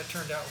chatting. It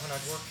turned out when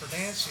I'd worked for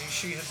Nancy,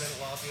 she had been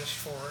a lobbyist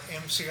for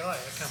MCI,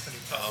 a company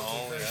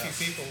probably very few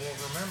people will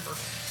remember.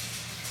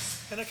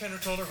 And I kind of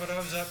told her what I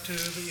was up to,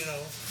 but,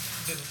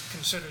 didn't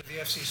consider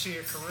the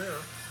FCC a career.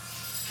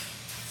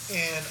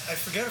 And I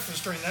forget if it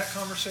was during that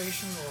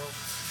conversation or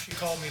she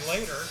called me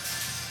later.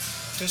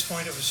 At this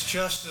point, it was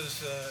just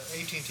as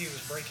AT&T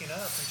was breaking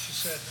up, and she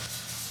said,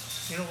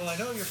 well, I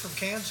know you're from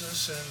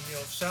Kansas, and,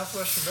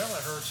 Southwestern Bell, I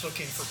heard, is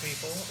looking for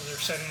people.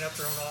 They're setting up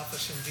their own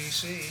office in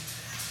D.C.,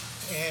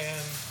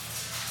 and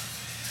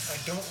I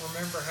don't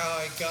remember how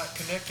I got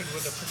connected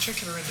with a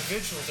particular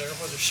individual there,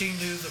 whether she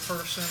knew the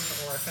person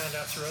or I found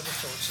out through other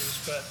sources,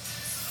 but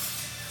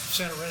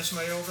sent a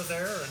resume over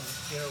there and,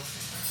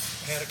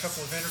 had a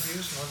couple of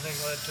interviews, and one thing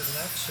led to the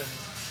next, and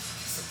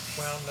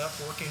wound up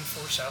working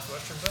for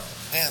Southwestern Bell.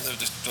 Yeah,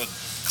 the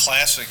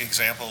classic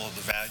example of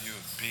the value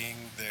of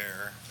being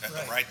there at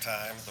the right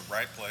time, the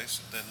right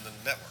place, and then the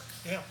network.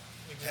 Yeah,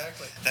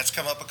 exactly. That's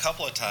come up a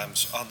couple of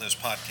times on this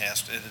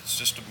podcast, and it's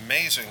just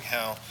amazing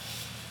how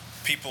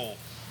people,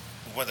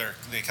 whether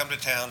they come to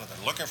town and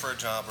they're looking for a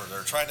job or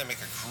they're trying to make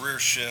a career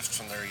shift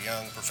from their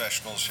young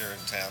professionals here in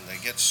town, they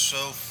get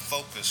so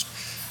focused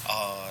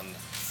on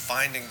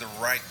finding the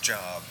right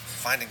job,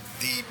 finding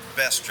the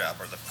best job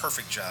or the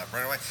perfect job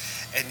right away.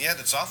 And yet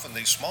it's often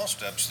these small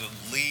steps that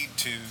lead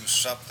to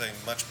something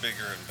much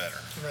bigger and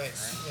better. Right,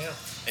 yeah.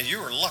 And you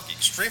were lucky,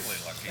 extremely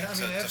lucky,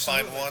 to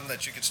find one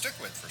that you could stick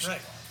with for so long.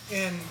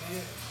 And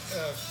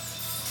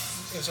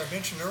as I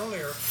mentioned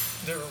earlier,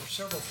 there were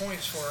several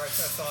points where I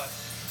thought,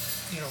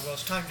 well,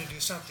 it's time to do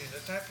something.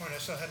 At that point, I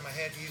still had in my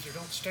head, you either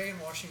don't stay in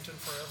Washington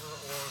forever,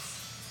 or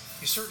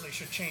you certainly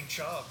should change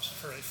jobs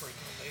fairly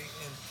frequently.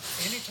 And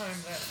anytime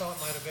that thought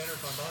might have entered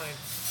my mind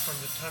from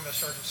the time I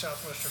started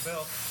Southwestern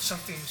Bell,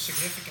 something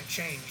significant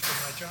changed in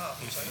my job.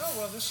 It's like, oh,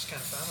 well, this is kind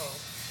of fun. I'll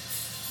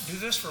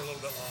do this for a little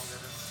bit longer.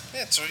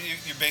 Yeah, so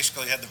you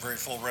basically had the very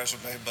full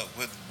resume, but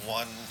with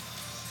one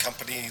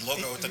company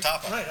logo at the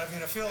top of it. Right. I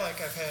mean, I feel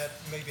like I've had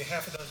maybe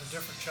half a dozen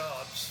different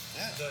jobs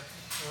that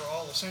were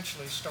all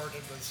essentially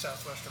started with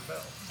Southwestern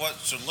Bell.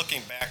 So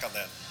looking back on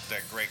that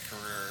great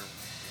career,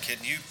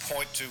 can you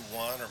point to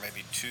one or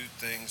maybe two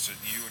things that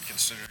you would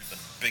consider the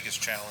biggest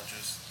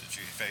challenges that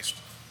you faced?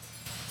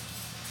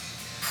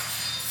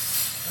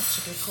 That's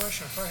a good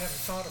question. I probably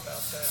haven't thought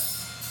about that.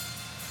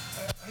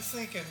 I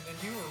think, and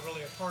you were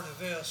really a part of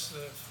this,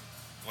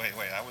 Wait,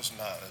 I was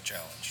not a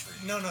challenge for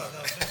you. No, not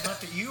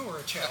that you were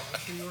a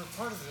challenge. You were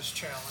part of this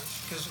challenge,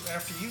 because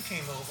after you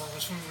came over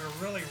was when we were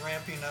really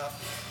ramping up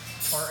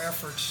our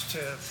efforts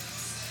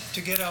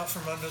to get out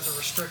from under the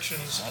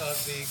restrictions of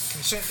the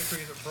consent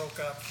decree that broke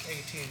up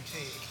AT&T.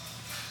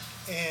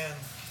 And,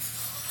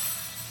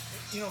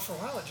 for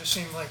a while it just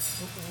seemed like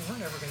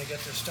we're never going to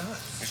get this done.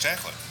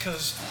 Exactly.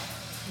 Because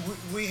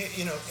we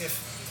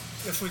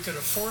if we could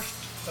have forced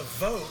a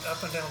vote,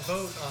 up and down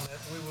vote on it,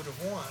 we would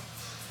have won.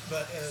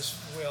 But as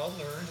we all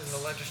learned in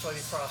the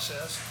legislative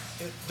process,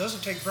 it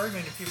doesn't take very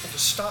many people to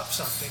stop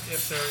something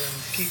if they're in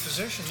key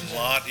positions. A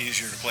lot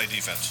easier to play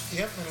defense.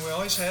 Yep, and we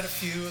always had a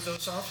few of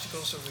those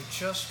obstacles that we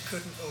just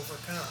couldn't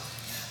overcome.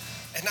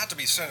 And not to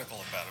be cynical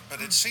about it, but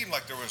it seemed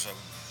like there was a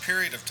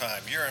period of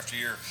time, year after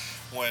year,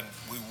 when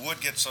we would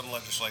get some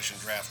legislation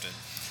drafted,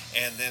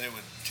 and then it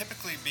would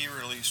typically be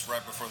released right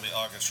before the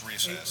August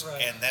recess.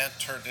 Right. And that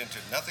turned into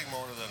nothing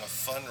more than a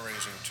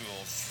fundraising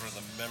tool for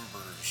the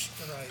members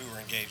who were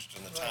engaged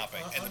in the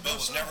topic. And the bill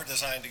was never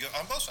designed to go,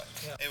 on both sides,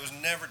 it was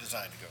never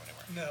designed to go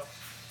anywhere. No.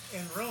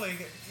 And really,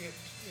 in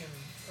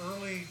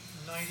early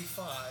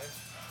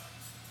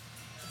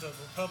 95, the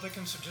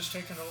Republicans had just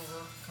taken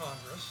over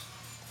Congress,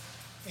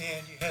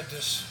 and you had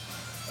this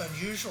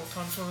unusual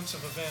confluence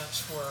of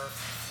events where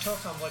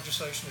telecom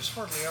legislation is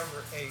hardly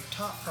ever a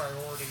top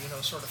priority,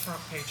 sort of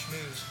front page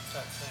news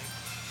type thing.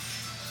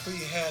 But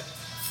you had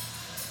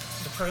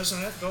the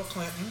president, Bill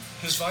Clinton,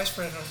 his vice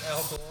president,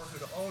 Al Gore,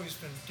 who'd always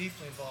been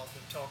deeply involved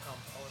in telecom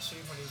policy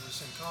when he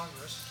was in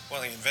Congress.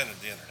 Well, he invented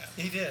the internet.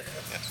 He did.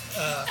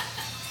 Yes.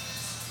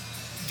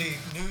 The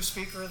new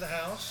Speaker of the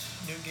House,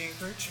 Newt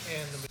Gingrich,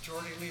 and the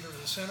Majority Leader of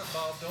the Senate,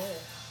 Bob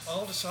Dole,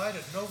 all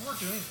decided, no, we're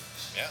doing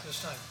this this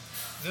time.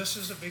 This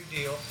is a big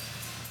deal.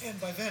 And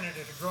by then it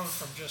had grown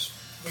from just,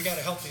 we got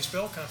to help these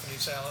bill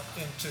companies out,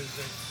 into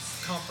the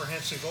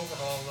comprehensive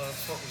overhaul of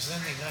what was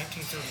then the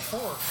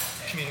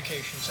 1934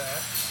 Communications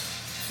Act.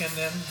 And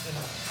then in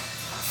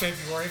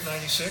February of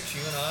 '96,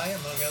 you and I,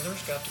 among others,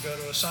 got to go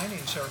to a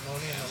signing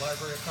ceremony in the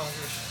Library of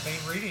Congress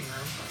main reading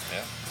room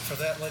for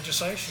that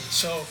legislation.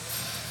 So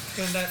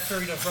in that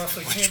period of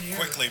roughly 10 years.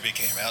 Which quickly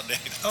became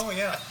outdated. Oh,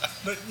 yeah.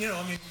 But,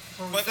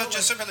 But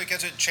just simply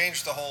because it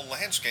changed the whole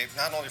landscape,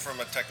 not only from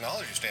a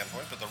technology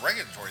standpoint, but the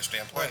regulatory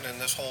standpoint, and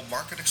this whole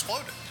market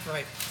exploded.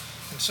 Right.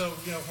 And so,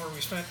 where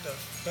we spent the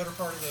better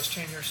part of those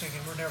 10 years thinking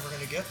we're never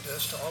going to get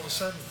this, to all of a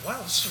sudden,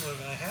 wow, this is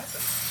really going to happen.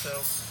 So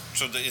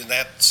in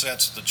that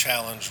sense, the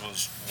challenge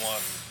was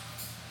one,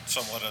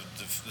 somewhat of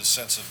the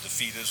sense of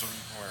defeatism,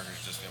 where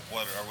it's just,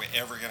 what, are we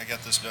ever going to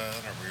get this done?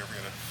 Are we ever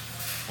going to,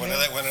 when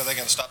are they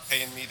going to stop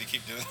paying me to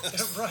keep doing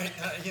this? Right.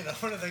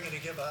 When are they going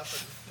to give up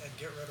and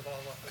get rid of all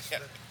of us?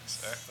 Yeah, but,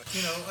 exactly.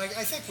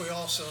 I think we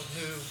also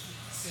knew,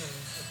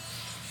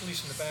 at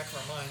least in the back of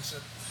our minds,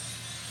 that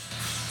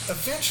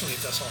eventually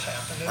this will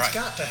happen. It's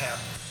got to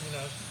happen,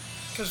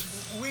 because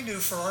we knew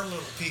for our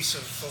little piece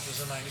of what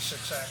was the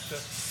 '96 Act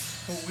that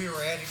what we were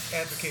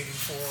advocating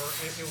for,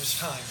 it was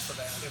time for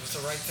that. It was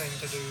the right thing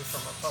to do from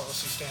a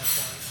policy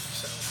standpoint.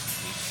 So,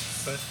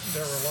 but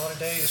there were a lot of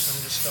days when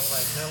it just felt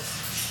like, nope.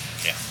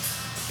 Yeah,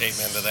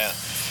 amen to that.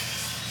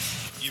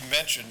 You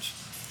mentioned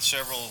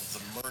several of the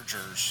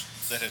mergers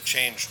that have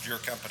changed your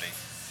company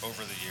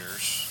over the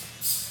years.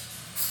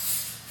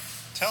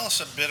 Tell us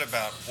a bit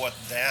about what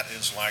that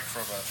is like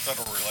from a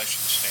federal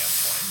relations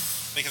standpoint,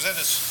 because that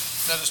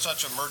is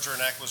such a merger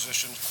and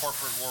acquisition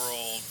corporate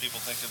world. People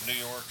think of New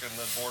York and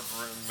the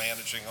boardroom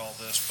managing all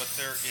this, but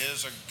there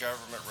is a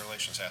government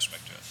relations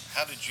aspect to it.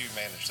 How did you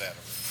manage that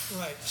over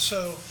there? Right.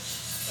 So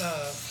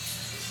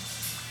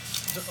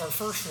our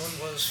first one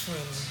was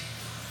when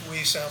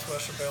we,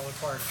 Southwestern Bell,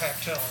 acquired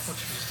Pactel,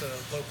 which was the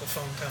local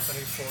phone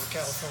company for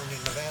California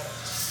and Nevada.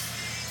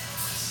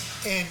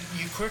 And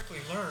you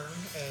quickly learn,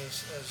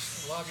 as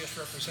lobbyists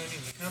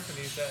representing the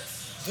company, that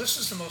this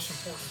is the most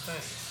important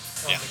thing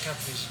on the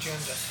company's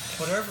agenda.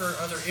 Whatever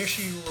other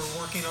issue you were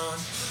working on,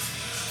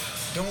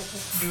 don't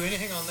do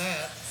anything on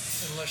that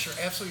unless you're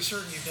absolutely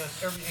certain you've done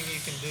everything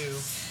you can do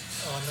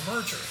on the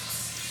merger.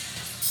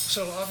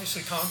 So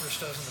obviously Congress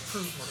doesn't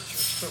approve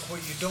mergers, but what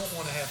you don't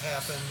want to have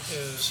happen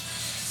is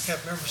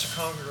have members of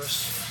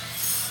Congress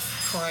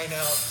crying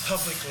out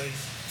publicly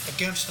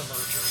against the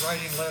merger,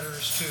 writing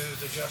letters to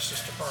the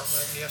Justice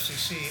Department and the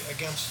FCC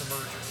against the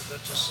merger,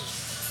 that this is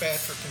bad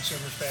for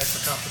consumers, bad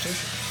for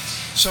competition.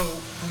 So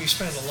we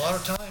spend a lot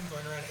of time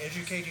going around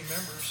educating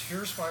members.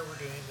 Here's why we're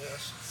doing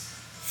this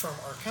from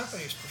our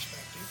company's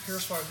perspective.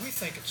 Here's why we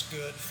think it's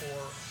good for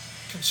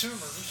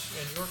consumers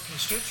and your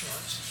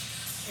constituents.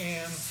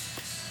 And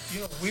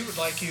we would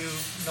like you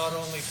not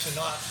only to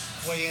not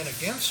weigh in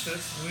against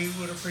it, we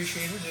would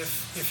appreciate it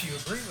if you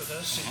agree with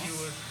us, that you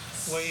would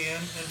weigh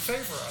in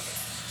favor of it.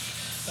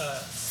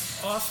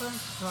 Often,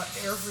 not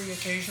every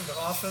occasion, but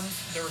often,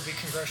 there would be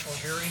congressional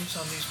hearings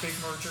on these big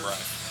mergers.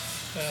 Right.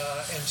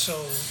 And so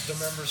the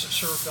members that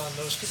served on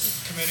those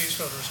committees,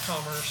 whether it's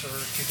Commerce or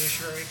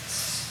Judiciary,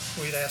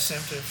 we'd ask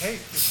them to, hey,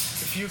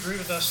 if you agree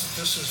with us that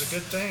this is a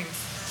good thing,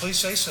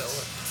 please say so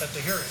at the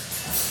hearing.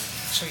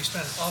 So you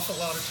spend an awful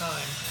lot of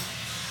time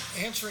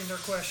answering their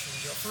questions,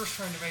 first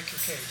trying to make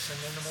your case, and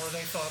then the more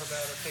they thought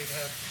about it, they'd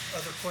have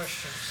other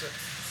questions that,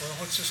 well,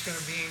 what's this going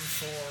to mean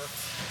for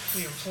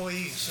the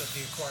employees of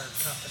the acquired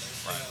company?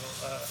 Right.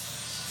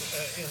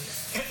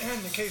 In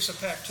the case of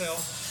Pactel,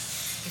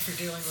 if you're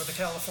dealing with a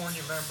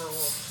California member,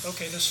 well,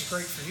 okay, this is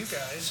great for you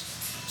guys,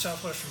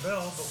 Southwestern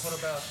Bell, but what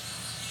about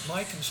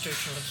my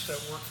constituents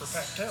that work for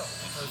Pactel?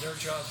 Are their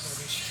jobs going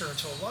to be secure? And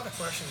so a lot of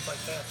questions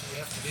like that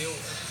you have to deal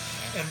with.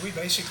 And we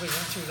basically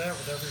went through that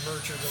with every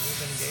merger that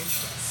we've been engaged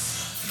in.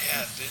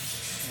 Yeah.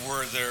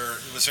 Was there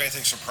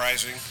anything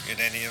surprising in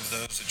any of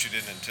those that you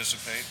didn't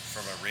anticipate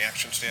from a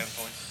reaction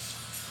standpoint?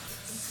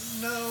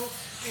 No,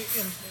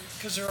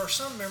 because there are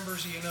some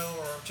members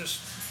are just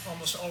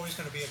almost always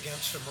going to be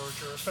against a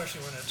merger,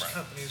 especially when it's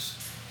companies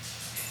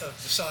of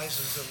the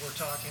sizes that we're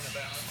talking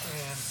about,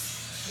 and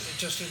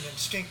just an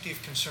instinctive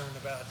concern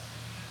about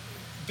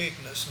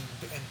bigness,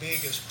 and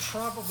big is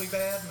probably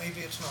bad.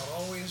 Maybe it's not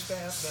always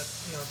bad, but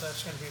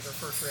that's going to be their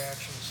first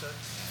reaction, is that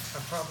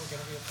I'm probably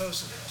going to be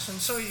opposed to this. And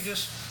so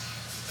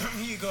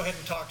you go ahead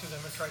and talk to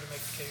them and try to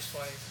make the case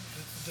why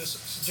this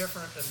is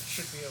different and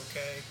should be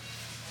okay.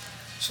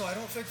 So I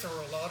don't think there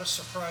were a lot of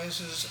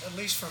surprises, at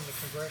least from the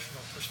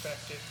congressional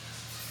perspective.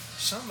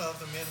 Some of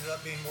them ended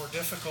up being more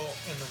difficult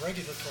in the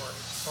regulatory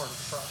part of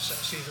the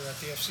process, either at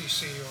the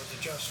FCC or the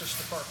Justice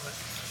Department.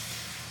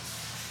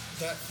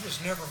 That was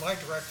never my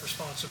direct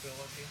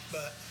responsibility,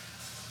 but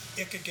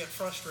it could get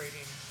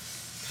frustrating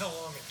how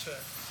long it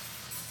took.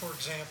 For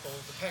example,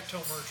 the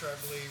Pactel merger, I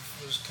believe,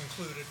 was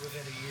concluded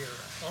within a year,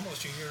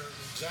 almost a year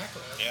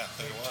exactly,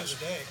 to the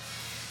day.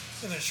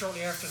 And then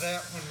shortly after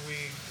that, when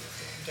we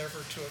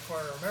endeavored to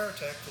acquire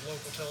Ameritech, the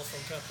local telephone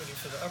company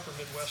for the upper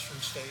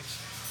Midwestern states,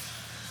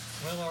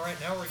 well, all right,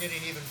 now we're getting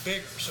even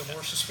bigger, so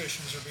more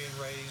suspicions are being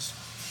raised.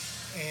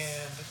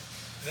 And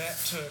that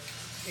took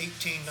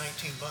 18,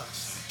 19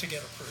 months to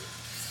get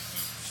approved.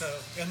 So,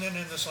 and then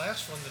in this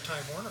last one, the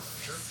Time Warner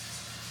merger,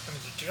 I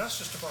mean, the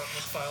Justice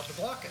Department filed to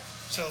block it.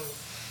 So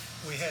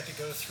we had to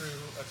go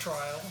through a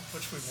trial,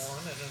 which we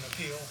won, and an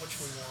appeal, which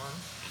we won.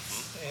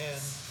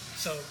 And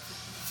so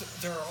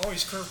there are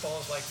always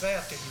curveballs like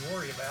that you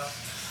worry about.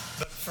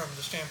 But from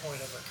the standpoint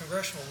of a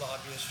congressional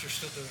lobbyist, you're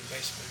still doing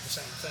basically the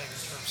same thing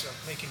in terms of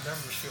making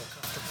members feel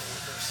comfortable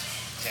with this.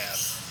 Yeah.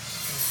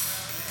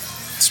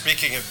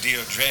 Speaking of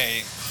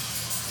DOJ,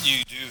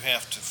 you do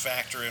have to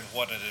factor in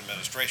what an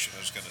administration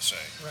is going to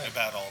say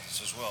about all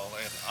this as well.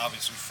 And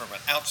obviously, from an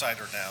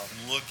outsider now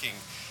looking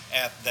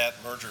at that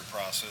merger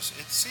process,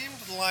 it seemed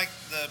like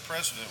the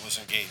president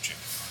was engaging.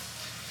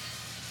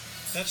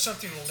 That's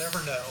something we'll never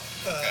know.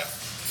 Okay.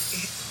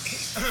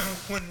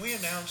 When we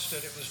announced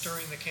it, it was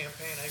during the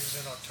campaign. I was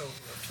in October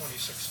of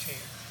 2016.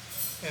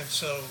 And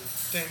so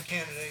then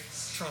candidate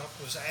Trump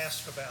was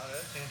asked about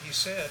it, and he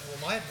said, well,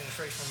 my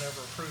administration will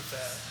never approve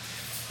that.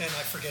 And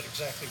I forget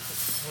exactly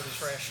what his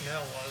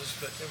rationale was,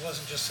 but it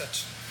wasn't just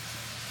such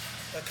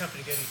a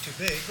company getting too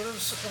big, but it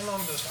was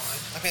along those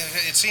lines. I mean,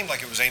 it seemed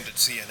like it was aimed at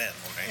CNN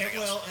more than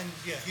anything else. Well, and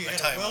yeah, he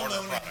had a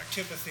well-known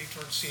antipathy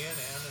towards CNN,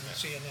 and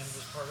CNN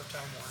was part of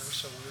Time Warner,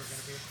 so we were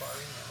going to be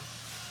acquiring them.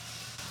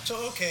 So,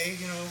 okay,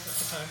 at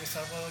the time we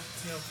thought, well,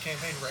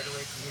 campaign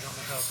rhetoric, we don't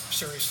know how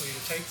seriously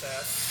to take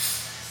that.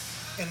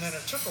 And then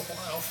it took a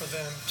while for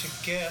them to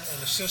get an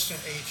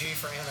assistant AG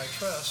for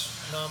antitrust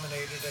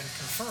nominated and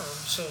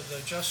confirmed, so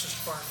the Justice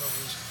Department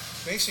was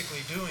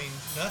basically doing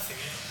nothing.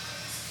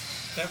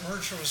 That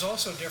merger was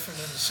also different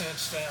in the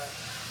sense that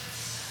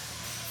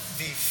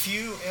the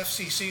few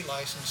FCC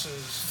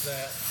licenses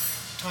that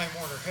Time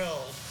Warner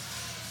held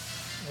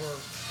were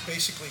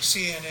basically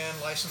CNN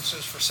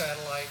licenses for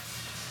satellite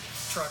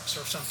trucks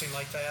or something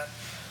like that.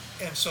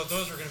 And so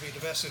those were going to be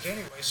divested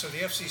anyway. So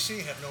the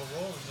FCC had no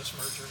role in this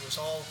merger. It was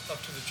all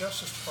up to the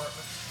Justice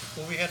Department.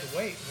 Well, we had to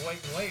wait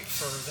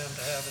for them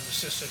to have an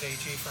assistant AG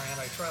for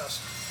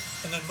antitrust.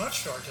 And then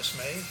much to our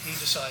dismay, he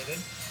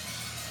decided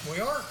we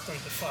are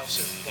going to file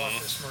suit to block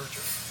this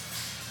merger.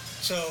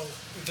 So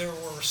there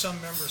were some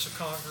members of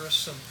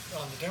Congress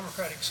on the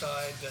Democratic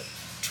side that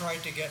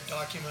tried to get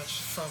documents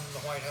from the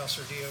White House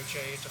or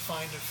DOJ to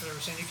find if there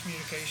was any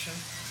communication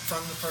from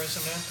the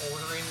president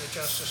ordering the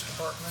Justice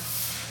Department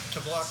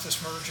to block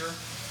this merger,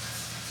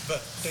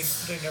 but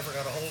they never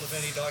got a hold of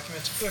any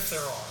documents, if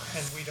there are,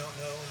 and we don't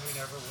know, and we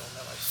never will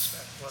know, I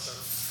suspect, whether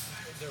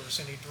there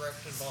was any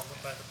direct involvement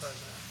by the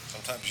president.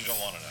 Sometimes you don't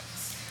want to know.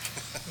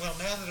 Well,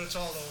 now that it's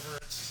all over,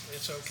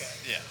 it's okay.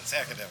 Yeah, it's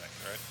academic,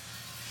 right?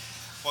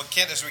 Well,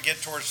 Kent, as we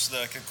get towards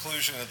the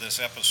conclusion of this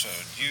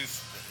episode, you've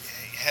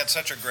had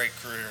such a great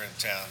career in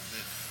town.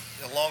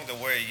 Along the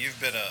way, you've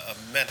been a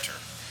mentor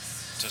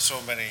to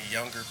so many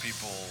younger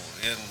people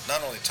in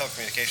not only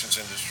telecommunications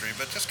industry,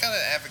 but just kind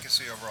of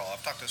advocacy overall. I've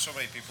talked to so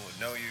many people who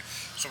know you,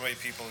 so many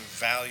people who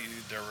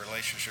valued their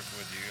relationship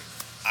with you.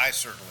 I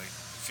certainly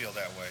feel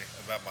that way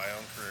about my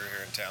own career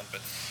here in town. But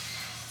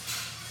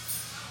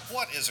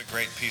what is a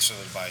great piece of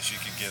advice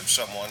you could give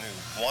someone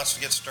who wants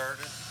to get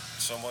started,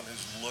 someone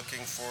who's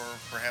looking for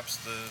perhaps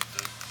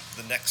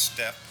the next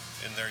step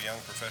in their young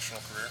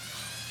professional career?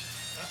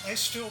 I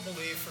still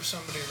believe for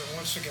somebody that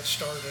wants to get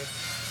started,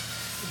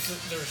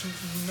 there's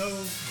no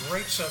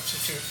great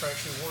substitute for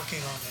actually working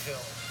on the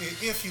Hill.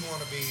 If you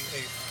want to be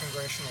a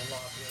congressional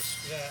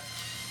lobbyist, that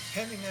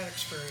having that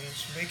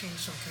experience, making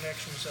some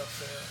connections up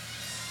there,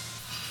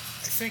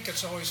 I think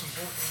it's always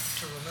important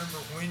to remember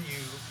when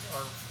you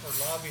are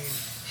lobbying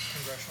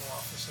congressional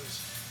offices,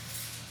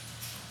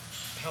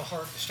 how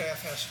hard the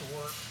staff has to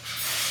work,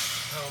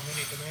 how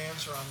many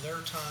demands are on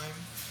their time,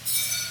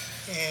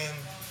 and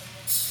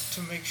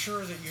to make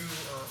sure that you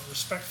are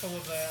respectful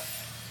of that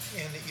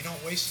and that you don't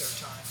waste their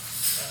time.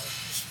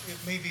 It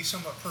may be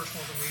somewhat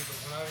personal to me, but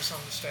when I was on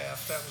the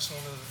staff, that was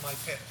one of my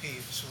pet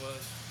peeves,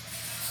 was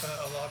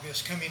a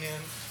lobbyist coming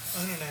in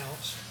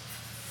unannounced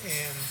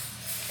and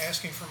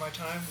asking for my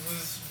time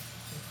with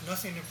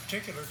nothing in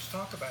particular to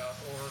talk about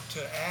or to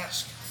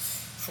ask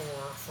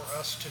for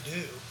us to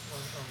do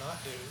or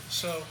not do.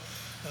 So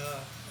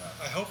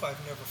I hope I've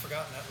never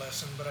forgotten that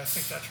lesson, but I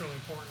think that's really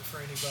important for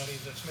anybody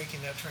that's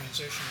making that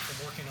transition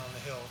from working on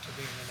the Hill to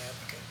being an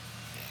advocate.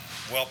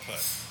 Well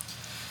put.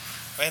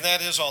 And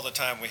that is all the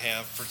time we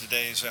have for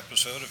today's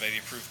episode of 80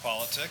 Proof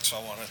Politics.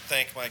 I want to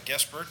thank my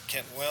guest expert,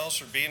 Kent Wells,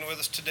 for being with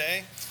us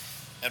today.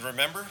 And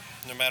remember,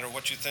 no matter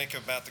what you think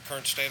about the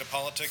current state of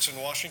politics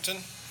in Washington,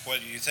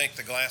 whether you think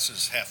the glass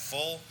is half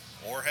full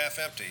or half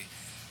empty,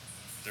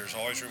 there's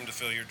always room to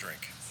fill your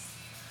drink.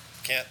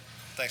 Kent,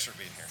 thanks for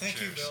being here. Thank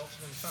Cheers. you, Bill. It's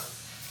been fun.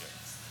 Okay.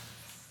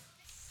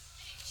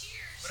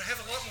 But I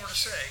have a lot more to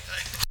say.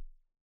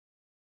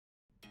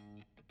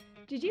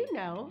 Did you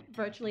know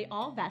virtually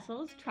all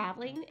vessels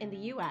traveling in the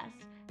U.S.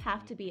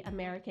 have to be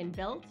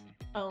American-built,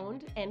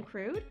 owned, and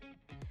crewed?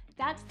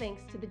 That's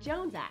thanks to the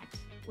Jones Act,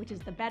 which is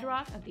the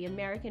bedrock of the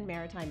American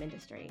maritime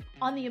industry.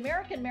 On the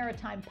American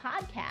Maritime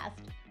Podcast,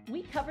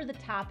 we cover the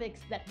topics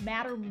that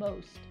matter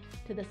most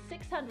to the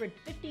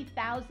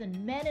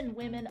 650,000 men and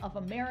women of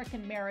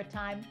American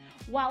maritime,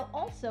 while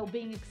also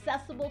being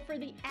accessible for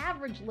the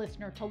average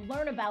listener to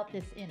learn about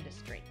this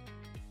industry.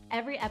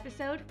 Every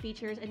episode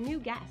features a new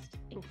guest,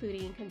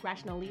 including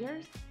congressional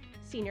leaders,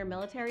 senior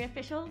military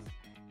officials,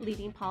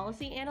 leading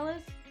policy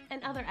analysts,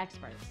 and other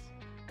experts.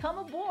 Come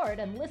aboard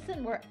and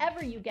listen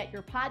wherever you get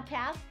your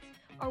podcasts,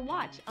 or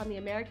watch on the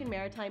American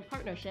Maritime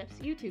Partnership's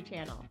YouTube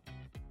channel.